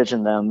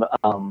envisioned them.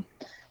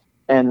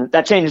 And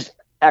that changed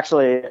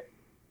actually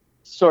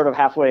sort of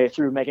halfway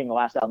through making the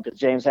last album because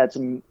James had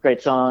some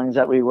great songs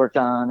that we worked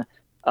on,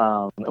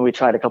 and we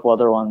tried a couple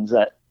other ones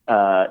that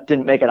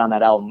didn't make it on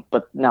that album.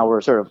 But now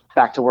we're sort of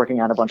back to working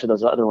on a bunch of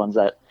those other ones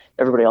that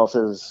everybody else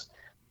is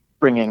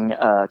bringing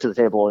to the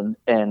table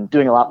and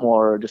doing a lot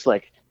more just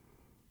like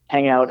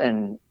hang out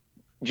and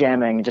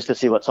jamming just to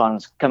see what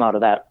songs come out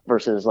of that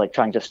versus like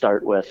trying to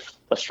start with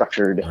a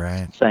structured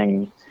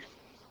thing.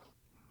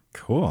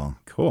 Cool.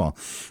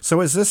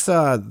 So is this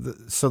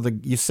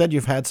you said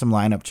you've had some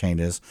lineup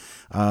changes.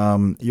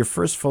 Your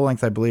first full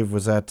length, I believe,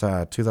 was at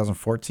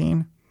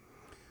 2014.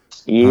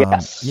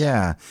 Yes.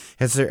 Yeah.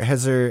 Has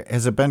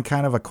it been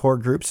kind of a core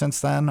group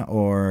since then,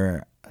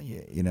 or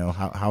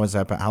how has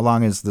that been? How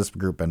long has this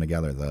group been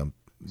together?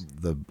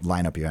 The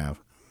lineup you have.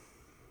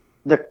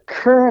 The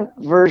current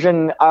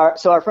version,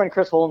 so our friend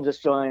Chris Holm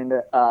just joined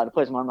to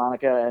play some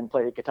harmonica and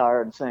play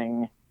guitar and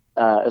sing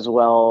as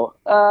well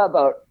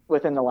about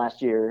within the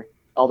last year.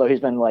 Although he's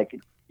been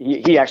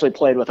he actually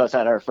played with us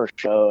at our first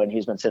show and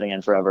he's been sitting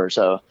in forever,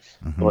 so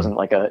it wasn't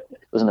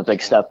a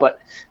big step. But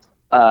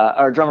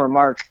our drummer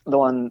Mark, the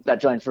one that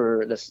joined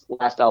for this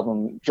last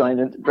album,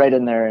 joined right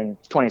in there in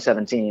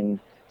 2017.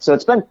 So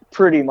it's been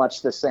pretty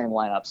much the same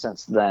lineup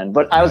since then.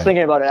 But I was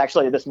thinking about it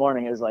actually this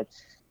morning. Is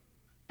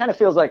kind of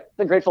feels like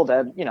the Grateful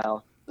Dead,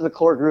 the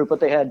core group,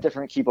 but they had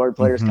different keyboard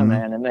players come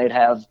in, and they'd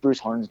have Bruce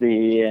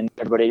Hornsby and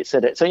everybody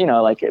sit it. So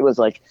it was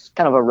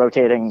kind of a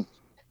rotating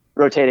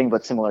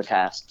but similar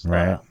cast.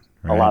 Right.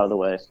 A lot of the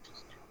way.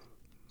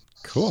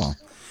 Cool.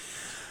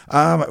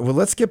 Well,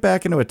 let's get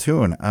back into a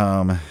tune.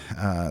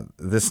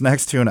 This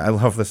next tune, I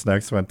love this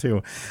next one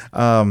too.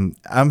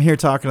 I'm here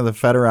talking to the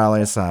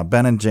Federales,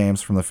 Ben and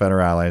James from the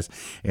Federales,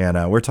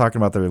 and we're talking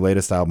about their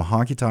latest album,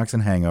 Honkytonks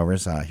and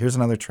Hangovers. Here's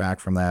another track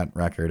from that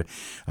record.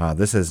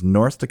 This is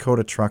North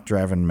Dakota Truck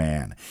Driving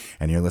Man,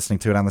 and you're listening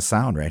to it on The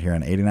Sound right here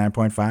on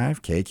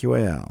 89.5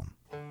 KQAL.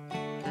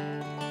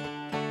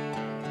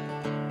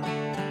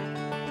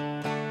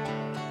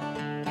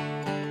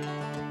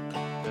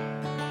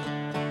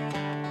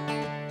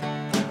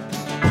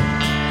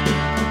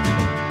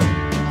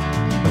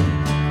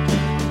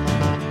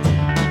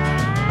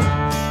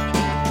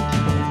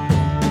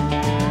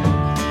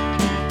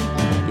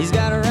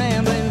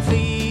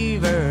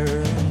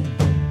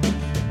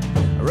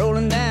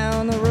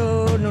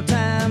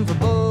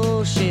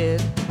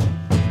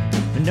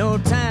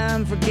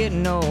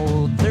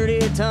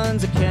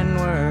 Tons of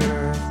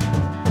Kenworth.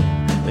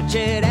 With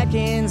Chet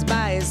Atkins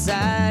by his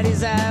side,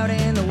 he's out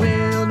in the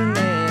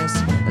wilderness,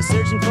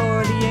 searching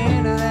for the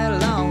end of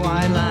that long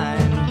white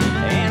line.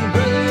 And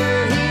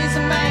brother, he's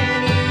a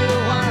man you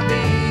wanna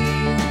be,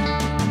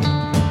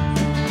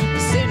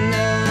 sitting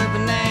up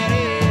in that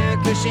air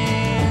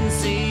cushion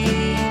seat.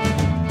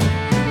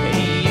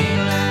 He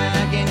ain't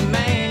like any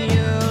man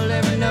you'll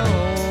ever know.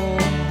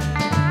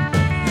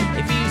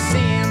 If you see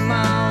him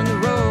on the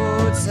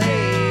road, say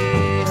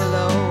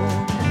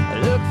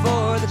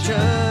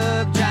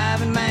truck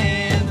driving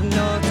man from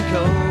North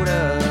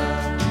Dakota.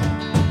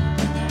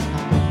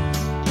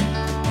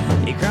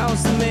 He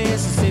crossed the Mississippi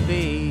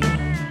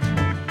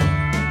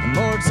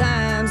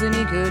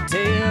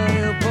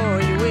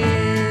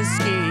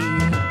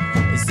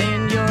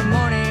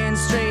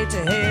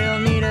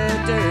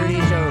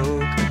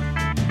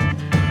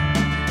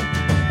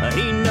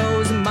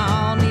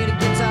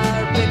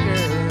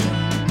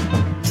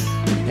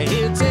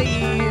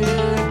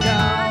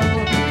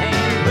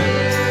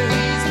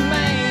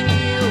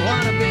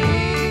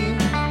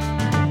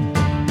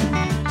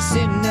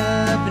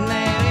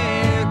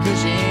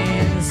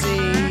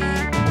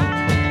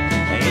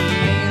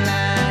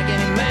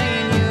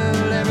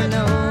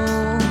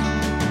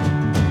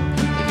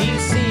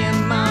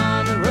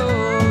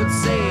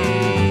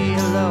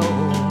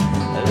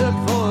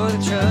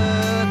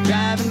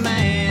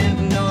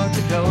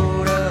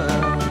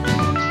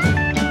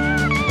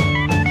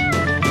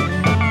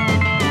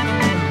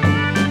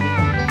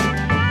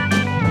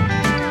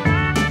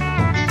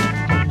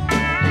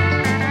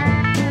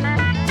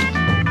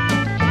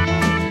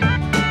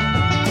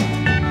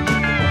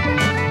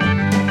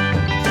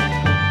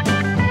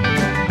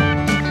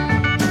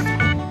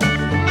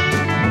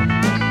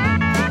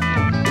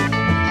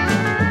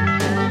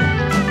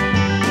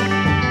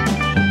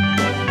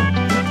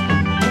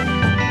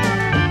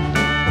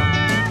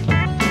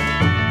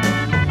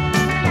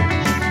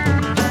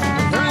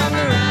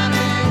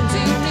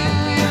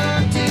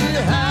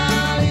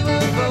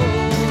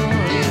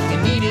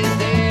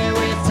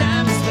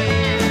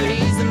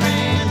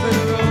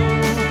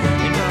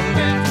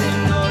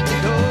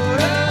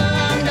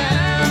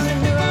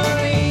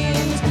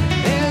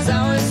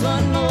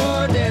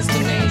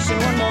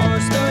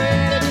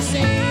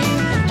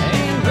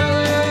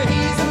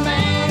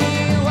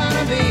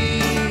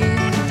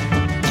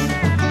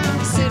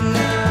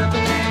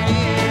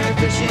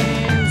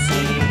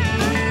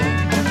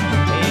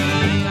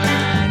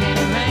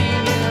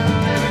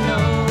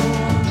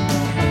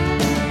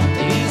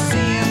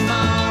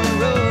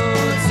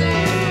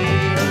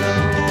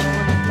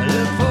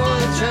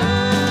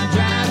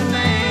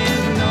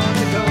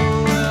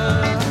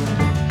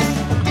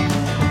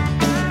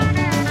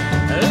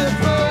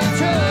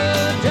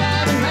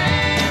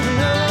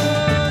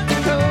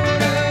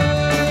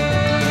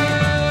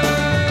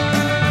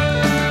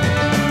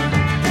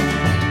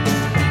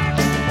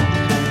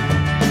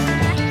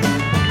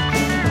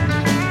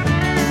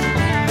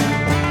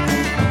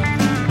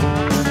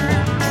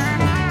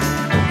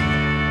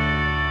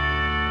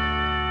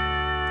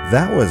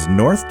That was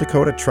North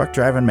Dakota Truck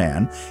Driving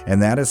Man, and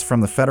that is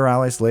from the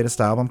Federales' latest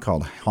album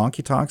called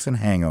Honkytonks and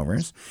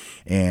Hangovers.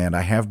 And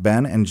I have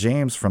Ben and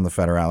James from the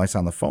Federales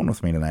on the phone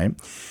with me tonight.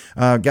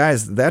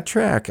 Guys, that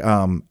track,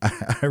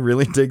 I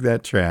really dig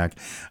that track,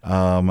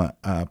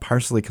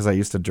 partially because I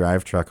used to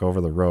drive truck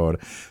over the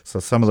road. So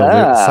some of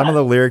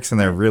the lyrics in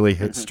there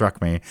really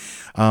struck me.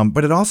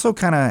 But it also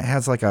kind of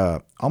has like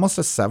almost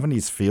a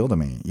 70s feel to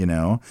me, you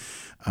know?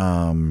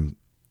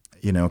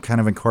 Kind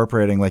of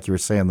incorporating, like you were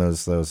saying,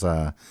 those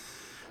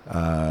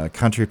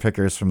country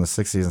pickers from the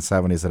 60s and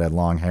 70s that had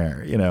long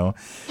hair,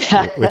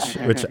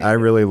 which I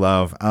really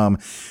love.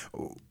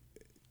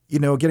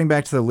 Getting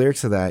back to the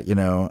lyrics of that,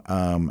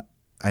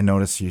 I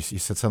noticed you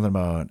said something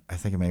about, I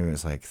think maybe it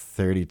was like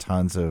 30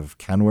 tons of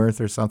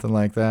Kenworth or something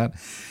like that,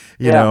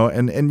 you know,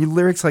 and you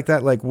lyrics like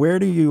that, like where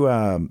do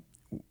you,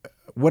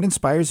 what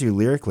inspires you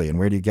lyrically and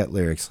where do you get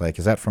lyrics? Like,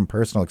 is that from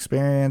personal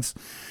experience?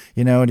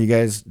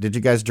 Did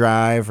you guys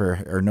drive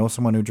or know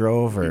someone who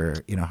drove or,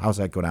 how's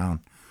that go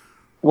down?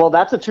 Well,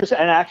 that's a true,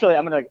 and actually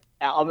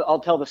I'll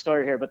tell the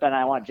story here, but then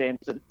I want James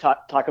to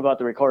talk about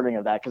the recording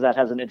of that, because that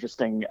has an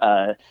interesting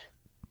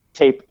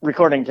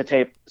recording to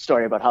tape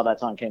story about how that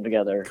song came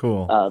together.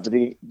 Cool.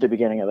 The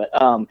beginning of it.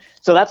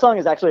 So that song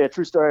is actually a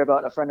true story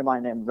about a friend of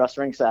mine named Russ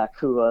Ringsack,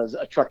 who was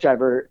a truck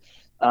driver.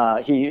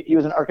 He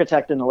was an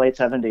architect in the late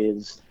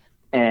 70s,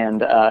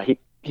 and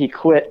he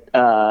quit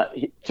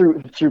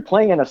through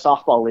playing in a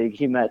softball league.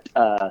 He met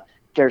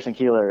Garrison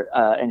Keillor,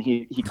 and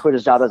he quit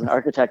his job as an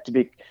architect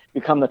to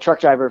become the truck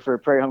driver for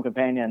Prairie Home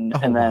Companion,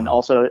 and then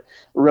also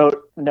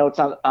wrote notes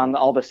on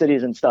all the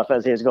cities and stuff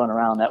as he was going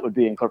around that would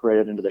be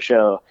incorporated into the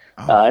show.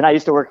 And I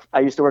used to work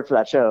for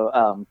that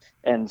show.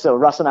 And so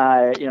Russ and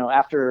I,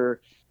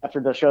 after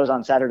the shows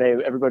on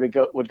Saturday, everybody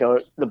would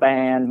go. The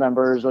band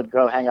members would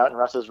go hang out in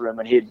Russ's room,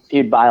 and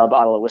he'd buy a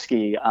bottle of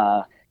whiskey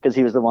because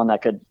he was the one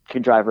that could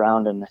drive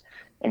around and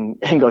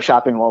go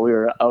shopping while we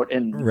were out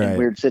in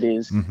weird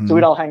cities. Mm-hmm. So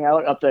we'd all hang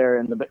out up there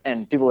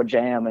and people would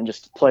jam and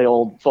just play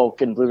old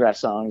folk and bluegrass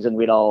songs, and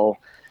we'd all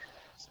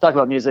talk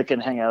about music and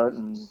hang out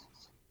and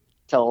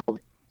tell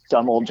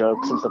dumb old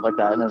jokes and stuff like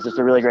that. And it was just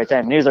a really great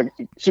time. And he was a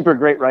super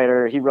great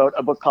writer. He wrote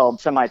a book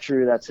called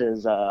Semi-True. That's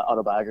his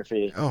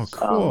autobiography. Oh,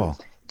 cool.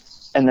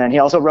 And then he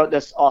also wrote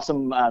this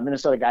awesome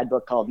Minnesota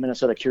guidebook called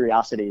Minnesota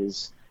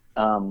Curiosities.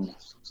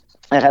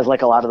 It has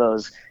like a lot of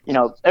those,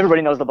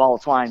 everybody knows the Ball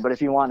of Twine, but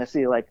if you want to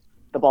see like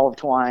the Ball of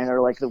Twine or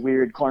like the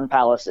weird corn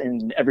palace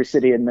in every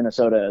city in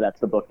Minnesota,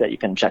 that's the book that you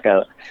can check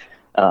out.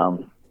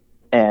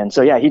 And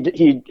so, yeah,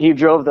 he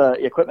drove the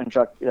equipment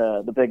truck,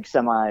 the big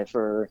semi,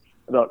 for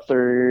about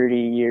 30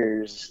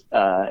 years.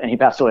 And he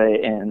passed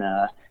away in,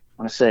 I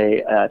want to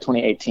say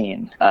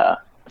 2018, a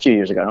few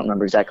years ago. I don't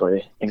remember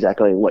exactly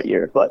what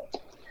year, but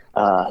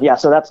yeah,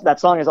 so that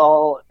song is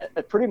all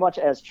pretty much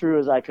as true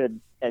as I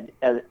could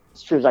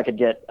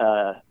get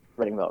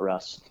writing about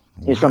Russ.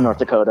 He's from North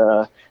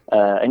Dakota,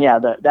 and yeah,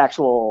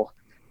 the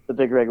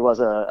big rig was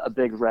a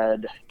big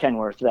red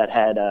Kenworth that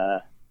had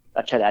a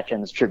Chet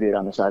Atkins tribute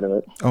on the side of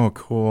it. Oh,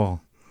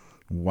 cool!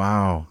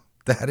 Wow,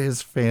 that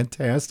is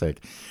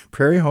fantastic.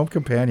 Prairie Home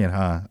Companion,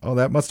 huh? Oh,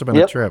 that must have been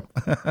a trip.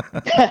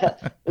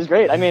 It was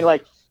great. I mean,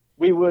 like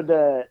we would.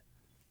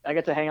 I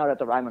get to hang out at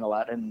the Ryman a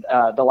lot, and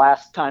the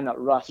last time that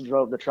Russ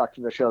drove the truck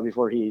to the show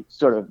before he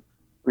sort of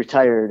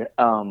retired,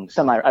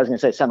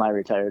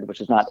 semi-retired,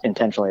 which is not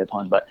intentionally a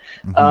pun, but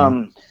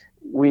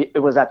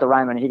it was at the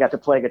Ryman. He got to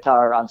play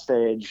guitar on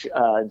stage,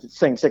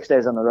 sing 6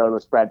 Days on the Road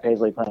with Brad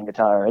Paisley playing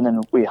guitar, and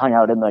then we hung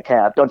out in the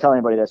cab. Don't tell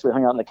anybody this. We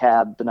hung out in the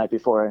cab the night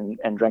before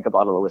and drank a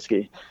bottle of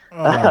whiskey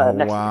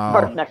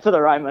next to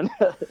the Ryman.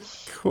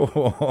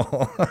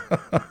 Cool.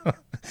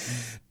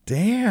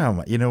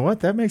 Damn, you know what?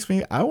 That makes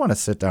I want to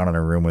sit down in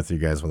a room with you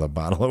guys with a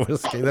bottle of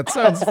whiskey. That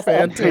sounds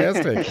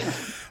fantastic.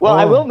 Well,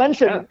 I will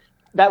mention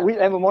that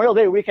Memorial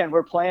Day weekend,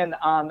 we're playing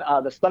on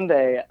the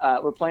Sunday.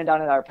 We're playing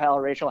down at our pal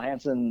Rachel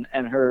Hansen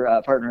and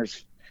her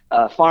partner's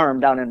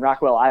farm down in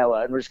Rockwell,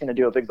 Iowa, and we're just going to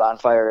do a big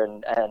bonfire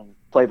and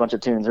play a bunch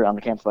of tunes around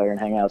the campfire and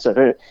hang out. So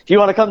if you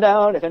want to come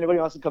down, if anybody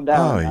wants to come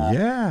down,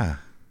 yeah,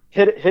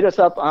 hit us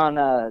up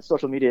on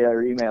social media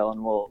or email,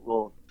 and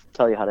we'll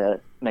tell you how to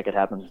make it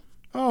happen.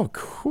 Oh,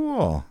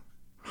 cool.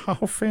 How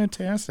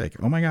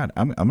fantastic. Oh, my God.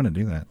 I'm going to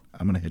do that.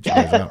 I'm going to hit you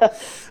guys up.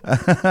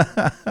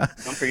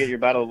 Don't forget your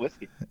bottle of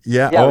whiskey.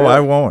 Yeah. Oh, really? I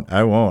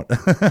won't.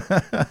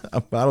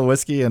 A bottle of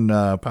whiskey and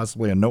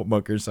possibly a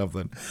notebook or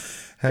something.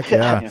 Heck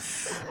yeah.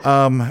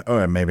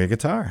 And maybe a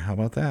guitar. How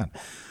about that?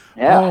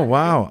 Yeah. Oh,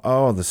 wow.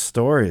 Oh, the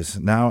stories.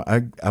 Now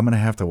I'm going to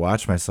have to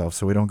watch myself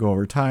so we don't go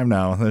over time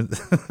now.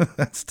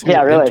 That's too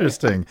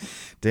interesting.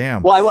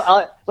 Damn.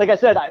 Well, like I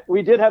said,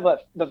 we did have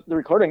the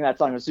recording of that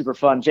song was super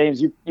fun.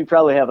 James, you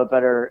probably have a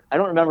better, I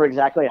don't remember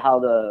exactly how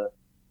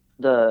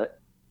the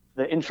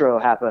intro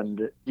happened.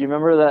 Do you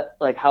remember that,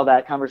 like how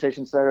that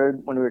conversation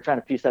started when we were trying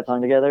to piece that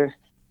song together?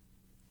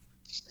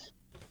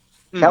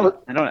 I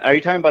don't know. Are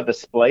you talking about the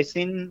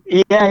splicing?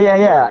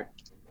 Yeah.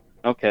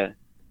 Okay.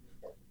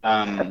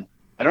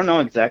 I don't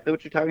know exactly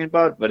what you're talking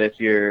about, but if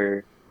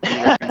you're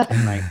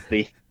referencing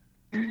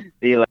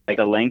like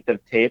the length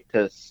of tape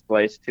to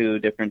splice two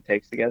different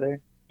takes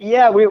together,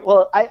 Yeah,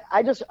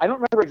 I don't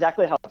remember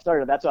exactly how it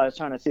started. That's why I was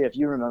trying to see if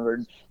you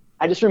remembered.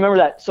 I just remember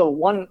that. So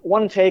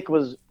one take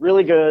was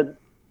really good.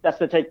 That's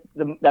the take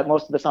that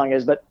most of the song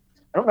is, but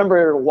I don't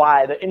remember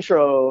why. The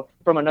intro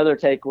from another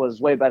take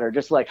was way better.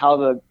 Just like how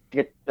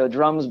the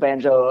drums,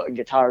 banjo, and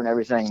guitar and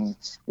everything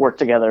worked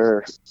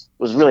together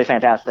was really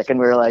fantastic. And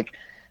we were like,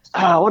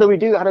 what do we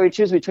do? How do we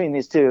choose between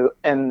these two?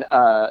 And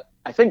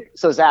I think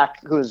so. Zach,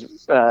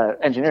 who's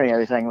engineering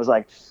everything, was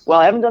like, "Well,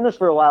 I haven't done this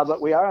for a while,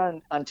 but we are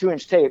on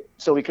 2-inch tape,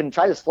 so we can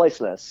try to splice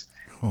this."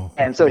 Oh.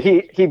 And so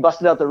he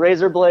busted out the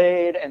razor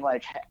blade and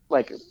like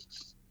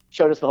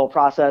showed us the whole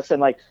process, and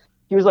like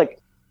he was like,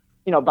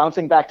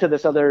 bouncing back to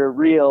this other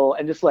reel,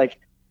 and just like,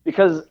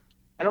 because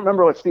I don't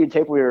remember what speed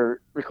tape we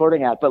were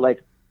recording at, but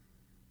like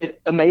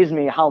it amazed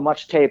me how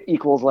much tape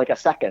equals like a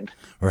second.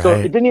 Right. So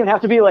it didn't even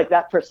have to be like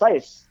that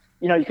precise.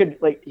 You could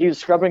like, he was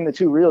scrubbing the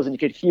two reels and you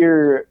could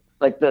hear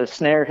like the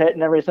snare hit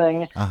and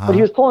everything, but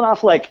he was pulling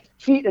off like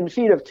feet and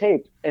feet of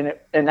tape, and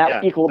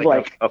that equaled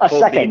like a full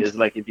second. Beat is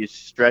like if you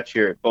stretch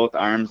your both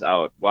arms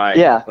out wide,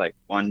 it's like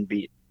one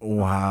beat.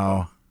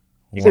 Wow.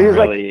 So he was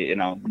really,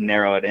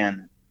 narrow it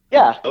in.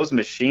 Yeah. Those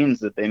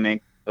machines that they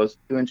make, those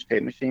 2-inch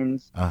tape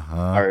machines,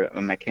 are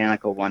a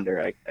mechanical wonder.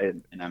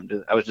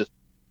 I was just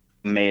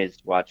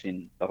amazed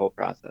watching the whole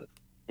process.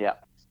 Yeah.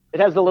 It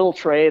has the little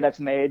tray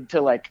that's made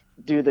to like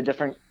do the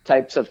different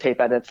types of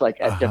tape edits, like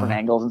at different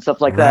angles and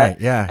stuff like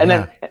that. Yeah. And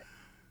then,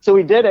 so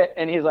we did it,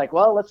 and he's like,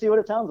 "Well, let's see what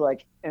it sounds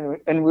like." And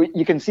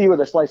you can see where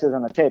the slice is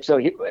on the tape.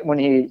 So when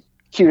he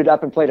queued it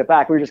up and played it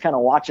back, we were just kind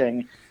of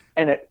watching.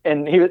 And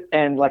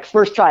like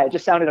first try, it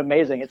just sounded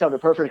amazing. It sounded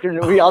perfect. And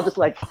we all just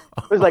like,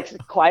 it was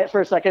like quiet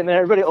for a second, and then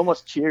everybody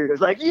almost cheered. It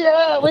was like,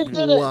 "Yeah, we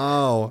did it!"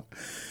 Wow.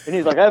 And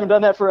he's like, "I haven't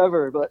done that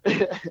forever," but.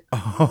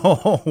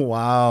 Oh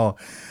wow.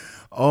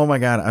 Oh my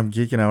God, I'm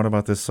geeking out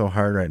about this so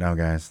hard right now,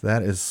 guys.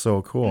 That is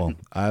so cool.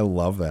 I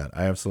love that.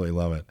 I absolutely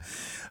love it.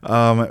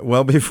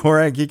 Well, before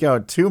I geek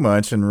out too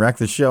much and wreck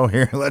the show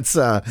here, let's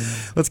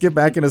get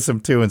back into some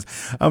tunes.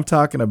 I'm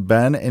talking to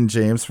Ben and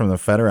James from the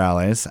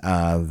Federales.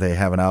 They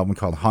have an album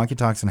called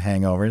Honkytonks and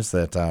Hangovers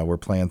that we're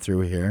playing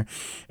through here,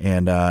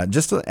 and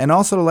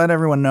also to let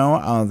everyone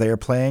know, they are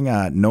playing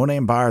No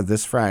Name Bar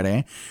this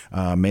Friday,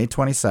 May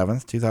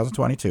 27th,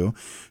 2022.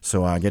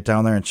 So get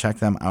down there and check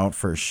them out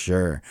for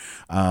sure.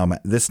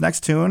 This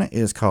next tune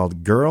is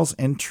called Girls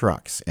in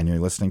Trucks, and you're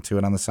listening to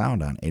it on the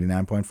Sound on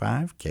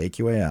 89.5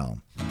 KQAL.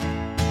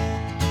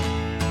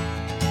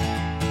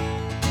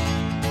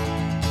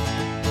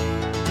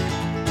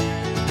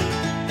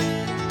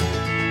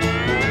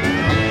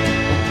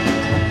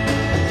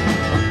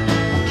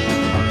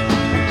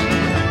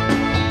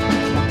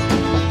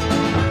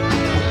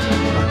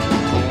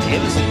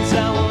 Ever since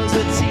I was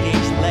a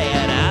teenage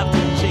lad, I've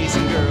been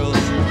chasing girls.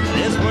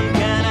 There's one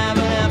kind I've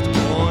been after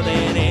more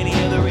than any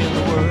other in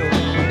the world.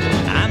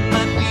 I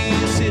might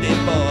be a city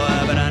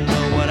boy, but I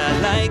know what I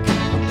like,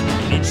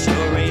 and it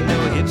sure ain't no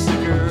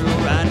hipster girl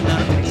riding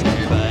on a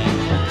picture bike.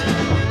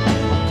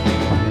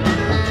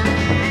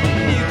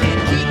 You can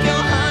keep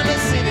your Honda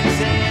Civics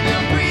and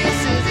your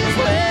Priuses as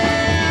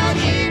well.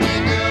 Give me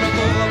a girl to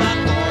go about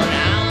four, and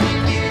I'll be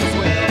feeling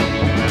swell.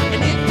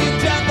 And if you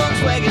drive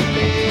Volkswagen,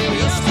 babe,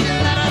 you're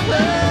still out of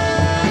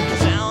luck.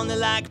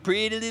 Sounding like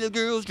pretty little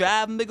girls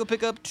driving big old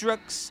pickup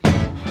trucks.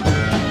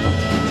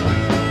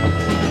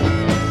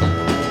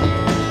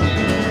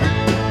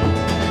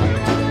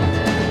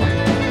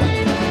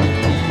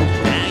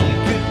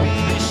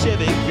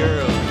 Chevy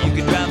girl, you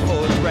can drive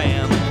Ford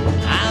Ram.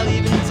 I'll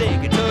even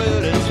take a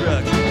Toyota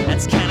truck.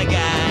 That's the kind of guy I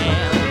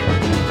am.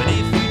 But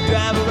if you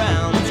drive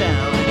around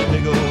town in a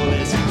big old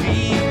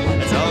SUV,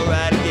 that's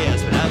alright, I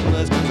guess. But I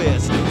must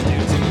confess, those do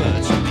too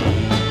much for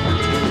me.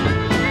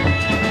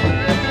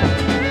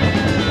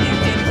 You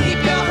can keep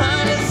your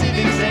Honda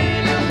Civics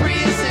and your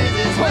Priuses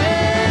as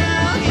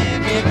well. Give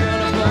me a girl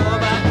to go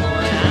about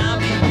one, and I'll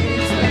be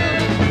pretty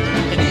swell.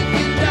 And if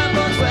you drive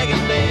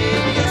Volkswagen,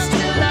 babe, you're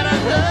still out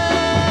of luck.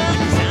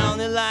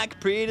 Like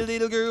pretty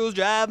little girls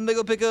driving big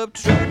old pickup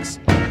trucks.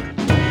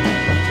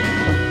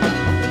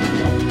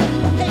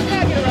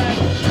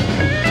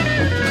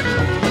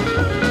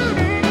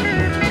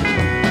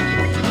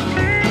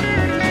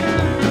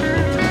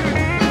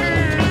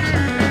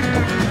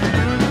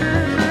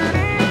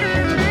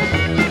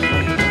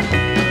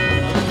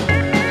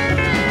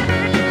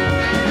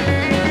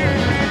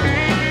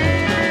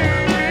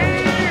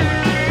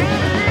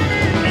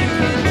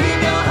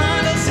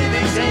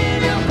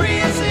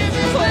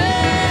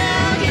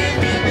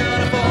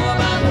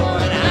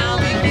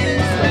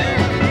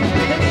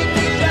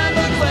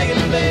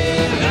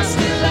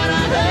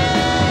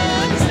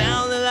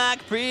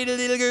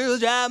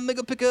 Big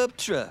old pickup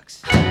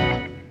trucks.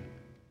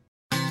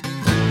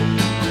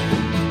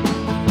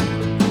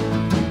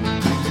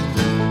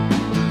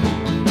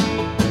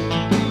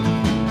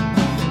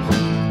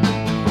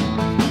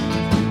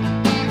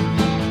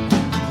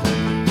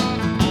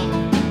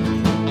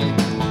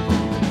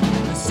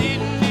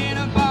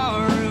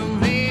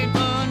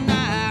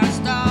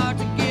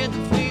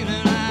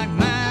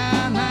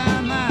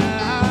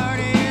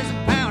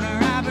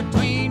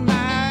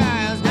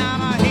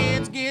 My head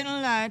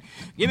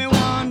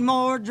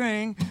more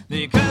drink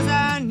because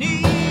I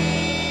need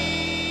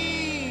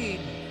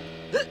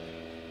a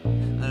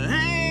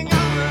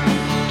hangover.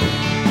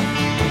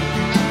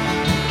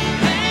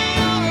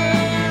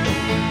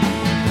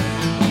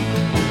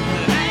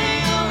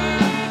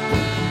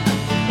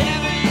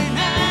 Every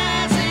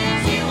night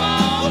since you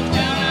walked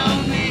down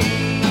on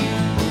me.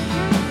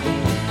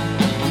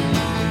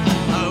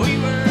 We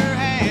were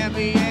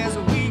happy as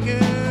we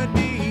could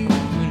be,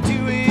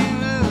 two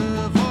in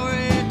love for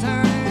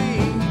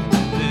eternity.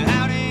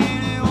 Without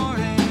any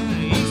warning,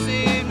 you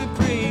set me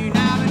free. And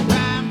I've been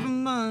crying for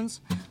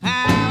months,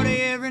 out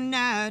every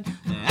night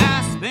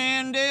I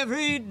spend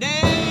every day.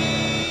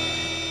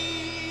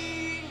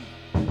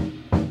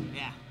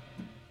 Yeah.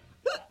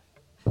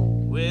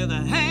 With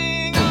a hangover.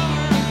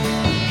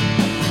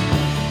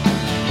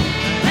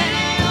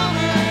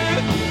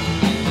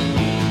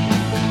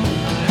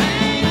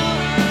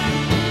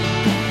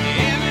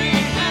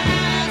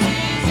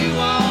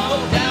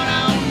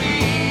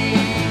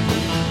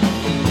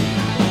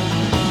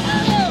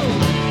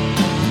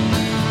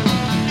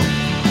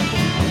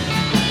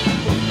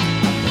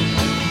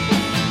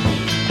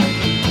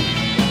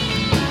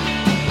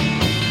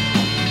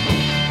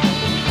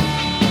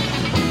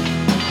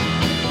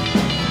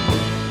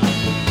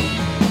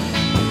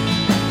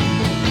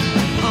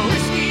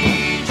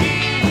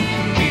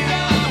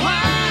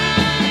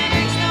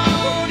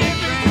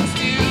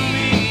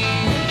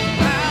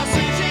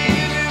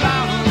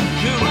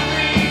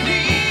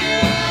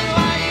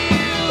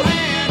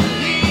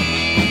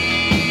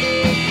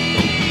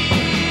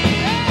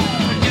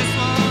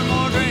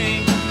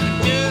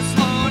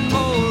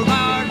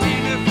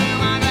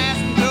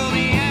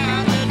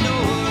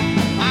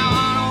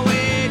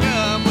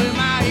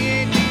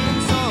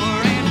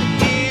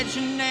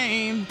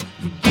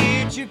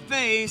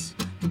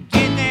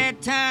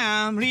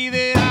 Leave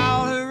it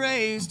all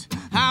erased.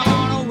 I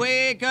wanna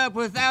wake up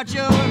without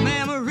your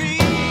memory.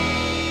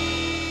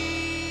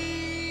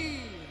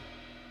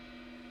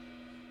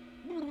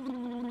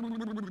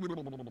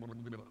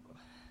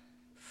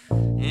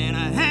 And a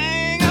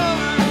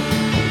hangover.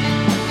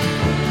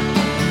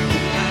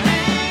 A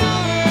hangover. A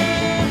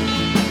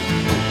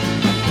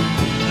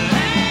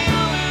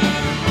hangover.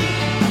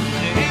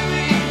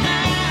 Every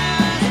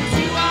night since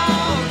you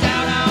walked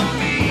out on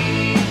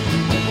me.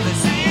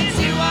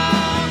 Since you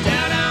walked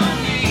out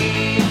on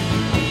me.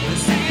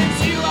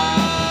 Since you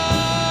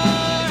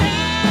walked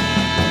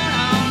out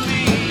on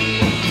me.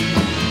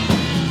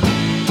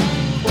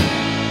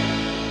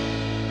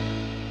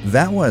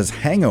 That was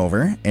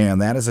Hangover,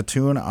 and that is a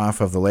tune off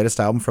of the latest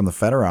album from the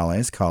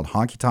Federales called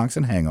Honkytonks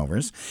and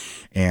Hangovers.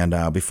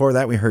 And before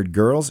that, we heard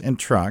Girls in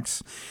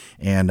Trucks.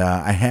 And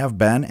I have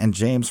Ben and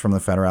James from the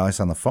Federales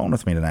on the phone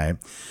with me tonight.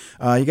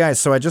 You guys,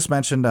 so I just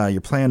mentioned you're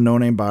playing No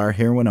Name Bar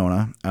here in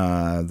Winona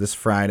this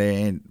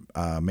Friday,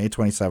 May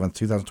 27th,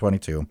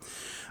 2022.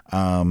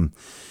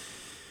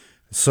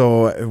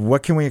 So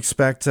what can we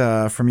expect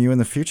from you in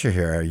the future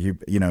here?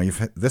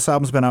 This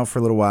album's been out for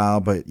a little while,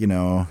 but you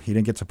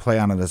didn't get to play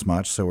on it as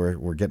much, so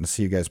we're getting to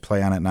see you guys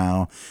play on it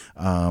now.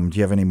 Do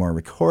you have any more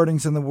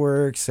recordings in the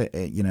works?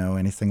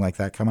 Anything like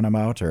that coming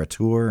about, or a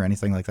tour, or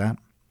anything like that?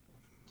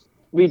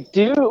 We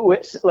do,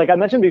 like I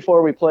mentioned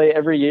before, we play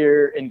every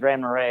year in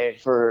Grand Marais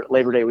for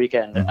Labor Day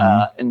weekend.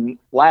 Mm-hmm. And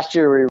last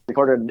year we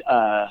recorded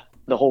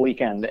the whole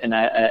weekend, and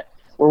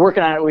we're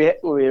working on it.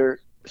 We're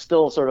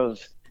still sort of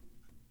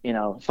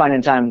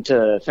finding time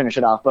to finish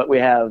it off, but we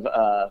have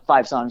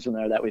 5 songs from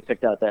there that we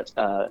picked out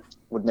that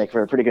would make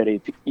for a pretty good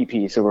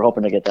EP, so we're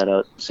hoping to get that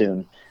out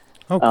soon.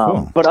 Oh,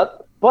 cool.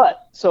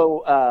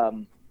 So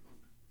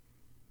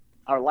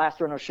our last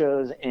run of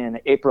shows in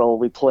April,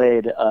 we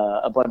played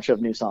a bunch of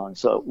new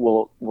songs, so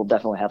we'll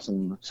definitely have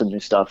some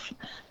new stuff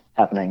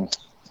happening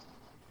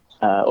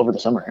over the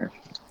summer here.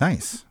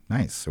 Nice.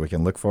 So we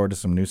can look forward to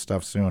some new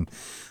stuff soon.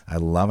 I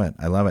love it.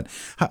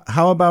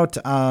 How about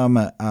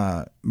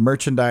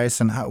merchandise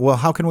and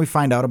how can we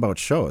find out about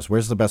shows?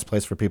 Where's the best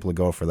place for people to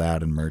go for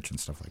that and merch and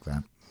stuff like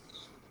that?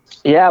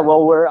 Yeah,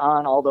 well, we're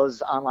on all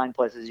those online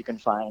places you can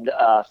find.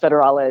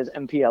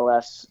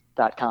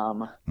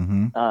 federalesmpls.com,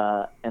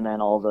 and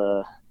then all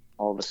the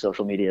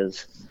social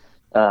medias,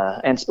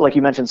 and like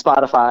you mentioned,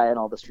 Spotify and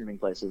all the streaming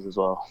places as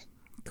well.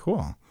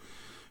 Cool.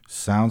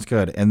 Sounds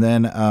good. And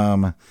then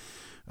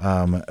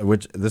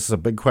which this is a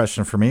big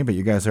question for me, but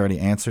you guys already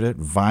answered it.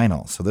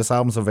 Vinyl. So this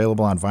album's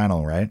available on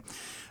vinyl, right?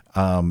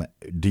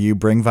 Do you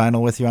bring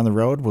vinyl with you on the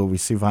road? Will we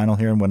see vinyl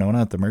here in Winona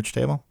at the merch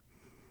table?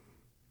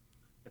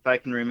 If I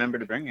can remember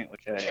to bring it,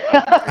 which I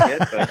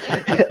often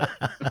forget,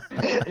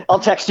 but I'll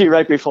text you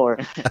right before.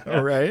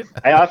 All right.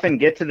 I often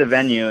get to the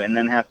venue and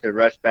then have to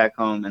rush back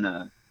home in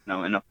a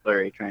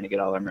flurry trying to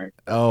get all our merch.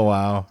 Oh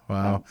wow.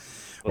 I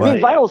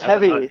mean, vinyl's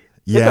heavy.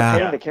 Yeah, it's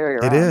a pain to carry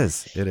around. It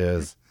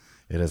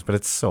is, but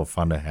it's so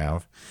fun to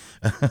have.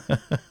 Yeah,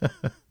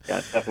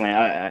 definitely.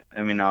 I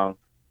mean, I'll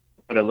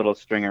put a little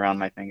string around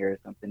my finger or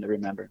something to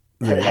remember.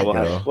 There you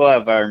go. We'll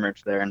have our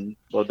merch there, and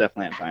we'll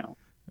definitely have vinyl.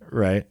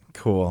 Right.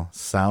 Cool.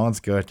 Sounds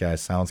good,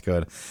 guys. Sounds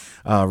good.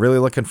 Really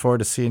looking forward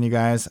to seeing you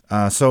guys.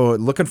 So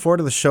looking forward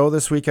to the show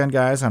this weekend,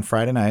 guys, on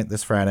Friday night,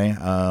 this Friday.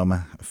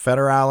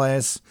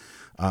 Federales,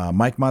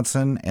 Mike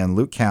Munson, and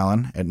Luke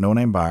Callan at No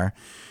Name Bar.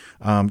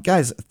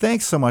 Guys,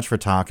 thanks so much for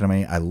talking to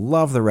me. I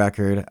love the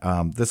record.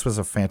 This was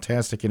a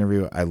fantastic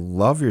interview. I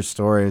love your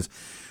stories.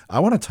 I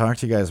want to talk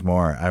to you guys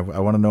more. I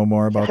want to know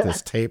more about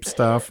this tape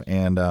stuff,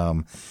 and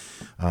I'm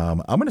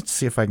going to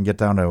see if I can get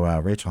down to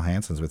Rachel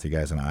Hansen's with you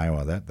guys in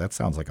Iowa. That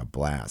sounds like a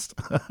blast.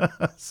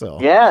 So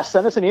yeah,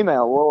 send us an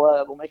email.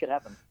 We'll make it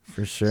happen.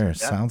 For sure. Yeah.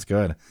 Sounds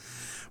good.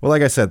 Well,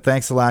 like I said,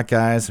 thanks a lot,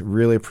 guys.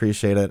 Really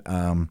appreciate it.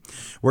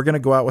 We're going to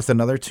go out with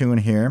another tune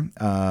here.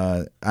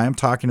 I'm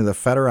talking to the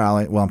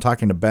Federales. Well, I'm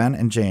talking to Ben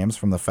and James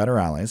from the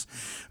Federales.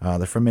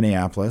 They're from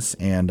Minneapolis,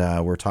 and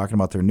we're talking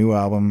about their new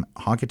album,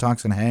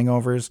 Honkytonks and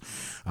Hangovers.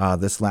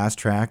 This last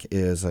track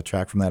is a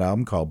track from that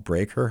album called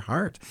Break Her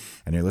Heart,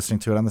 and you're listening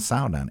to it on The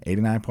Sound on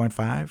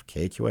 89.5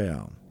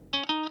 KQAL.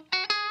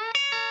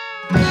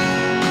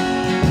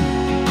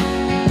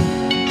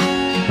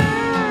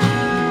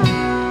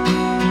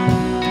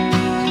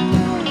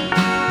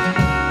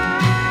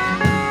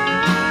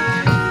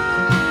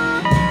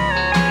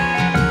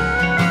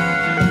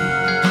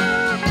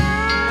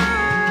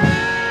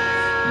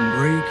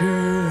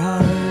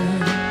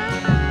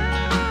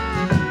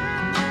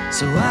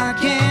 So I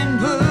can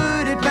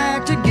put it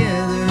back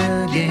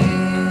together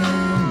again,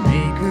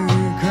 make her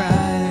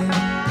cry,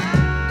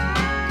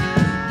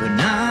 but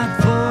not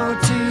for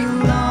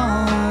too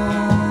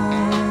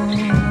long.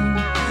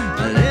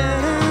 I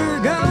let her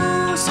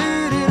go,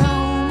 sit at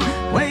home,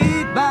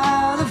 wait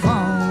by the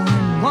phone,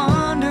 and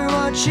wonder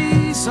what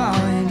she saw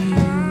in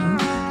you,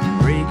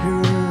 break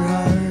her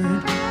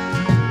heart,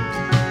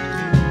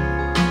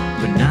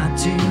 but not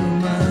too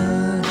much.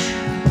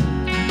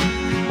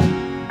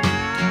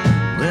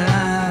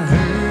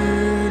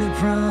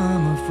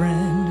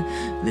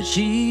 That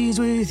she's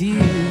with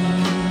you.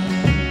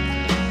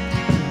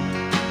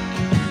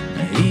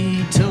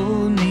 He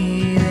told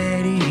me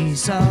that he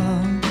saw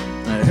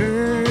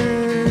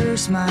her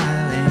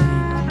smiling.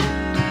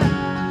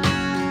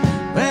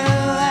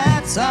 Well,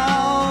 that's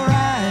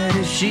alright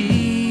if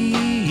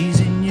she's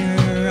in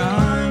your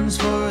arms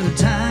for the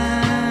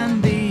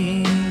time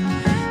being,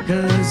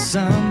 'cause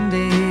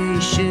someday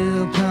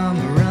she'll come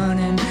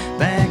running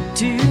back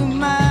to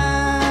mine.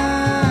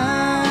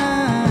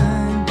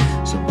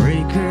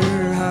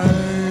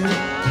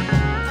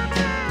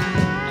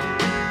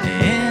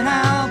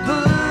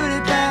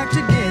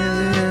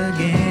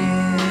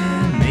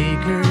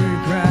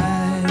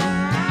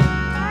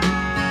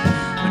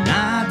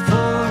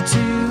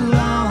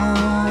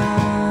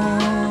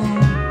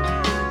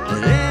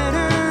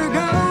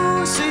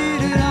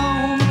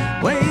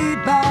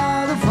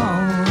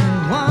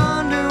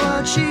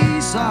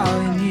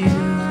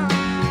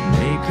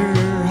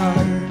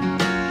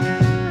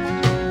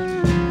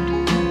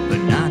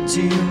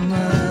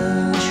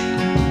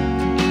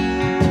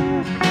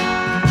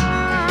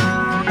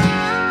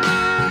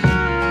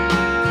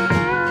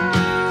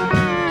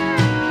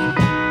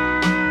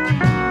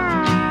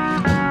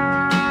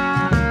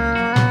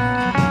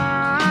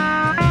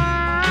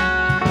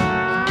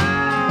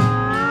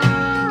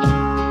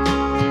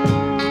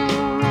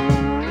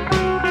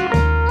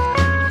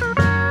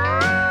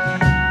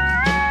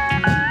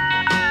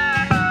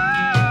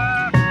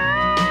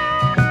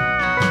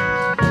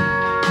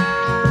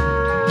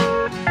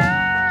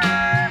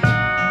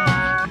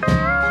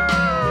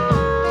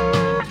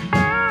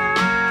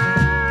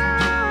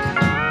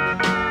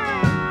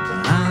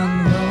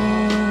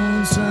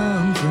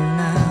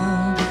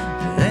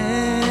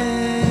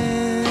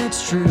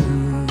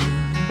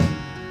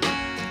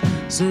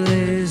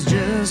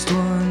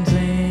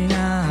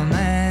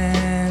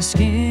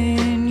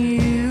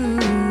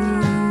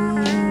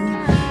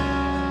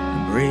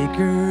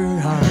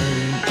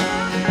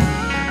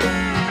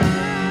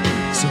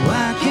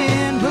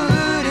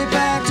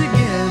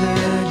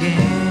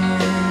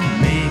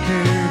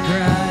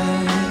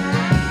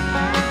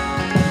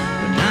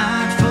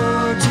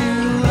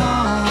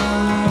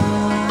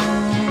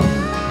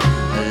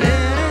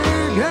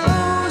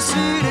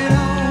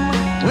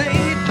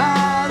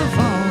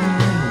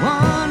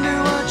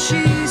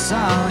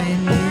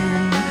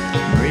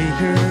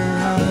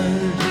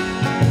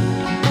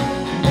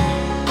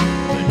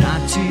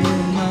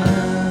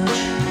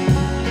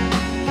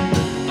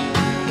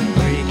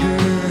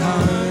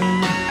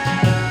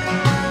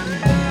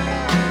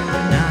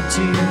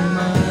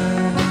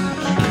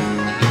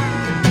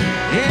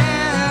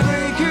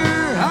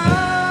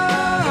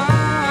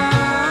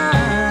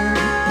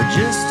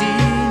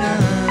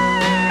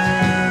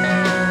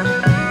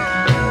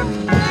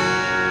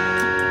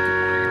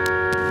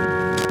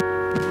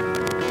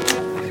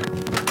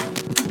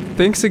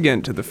 Thanks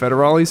again to the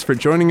Federales for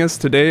joining us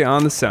today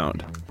on The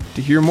Sound.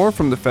 To hear more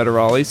from the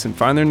Federales and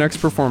find their next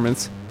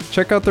performance,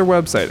 check out their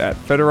website at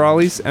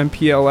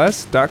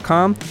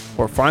federalesmpls.com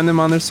or find them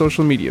on their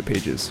social media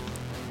pages.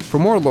 For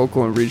more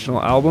local and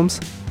regional albums,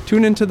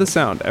 tune into The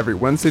Sound every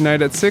Wednesday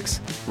night at 6,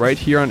 right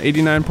here on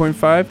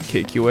 89.5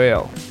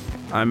 KQAL.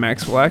 I'm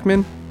Max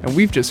Ackman, and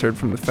we've just heard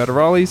from the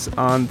Federales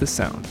on The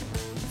Sound.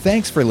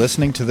 Thanks for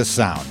listening to The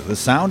Sound. The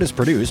Sound is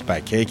produced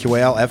by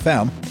KQAL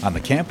FM on the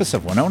campus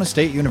of Winona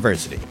State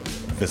University.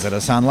 Visit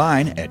us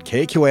online at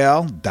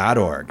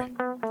kqal.org.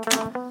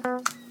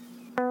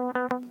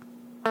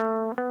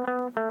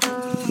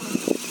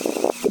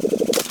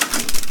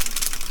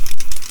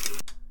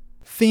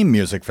 Theme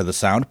music for The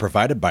Sound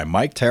provided by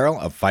Mike Terrell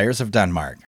of Fires of Denmark.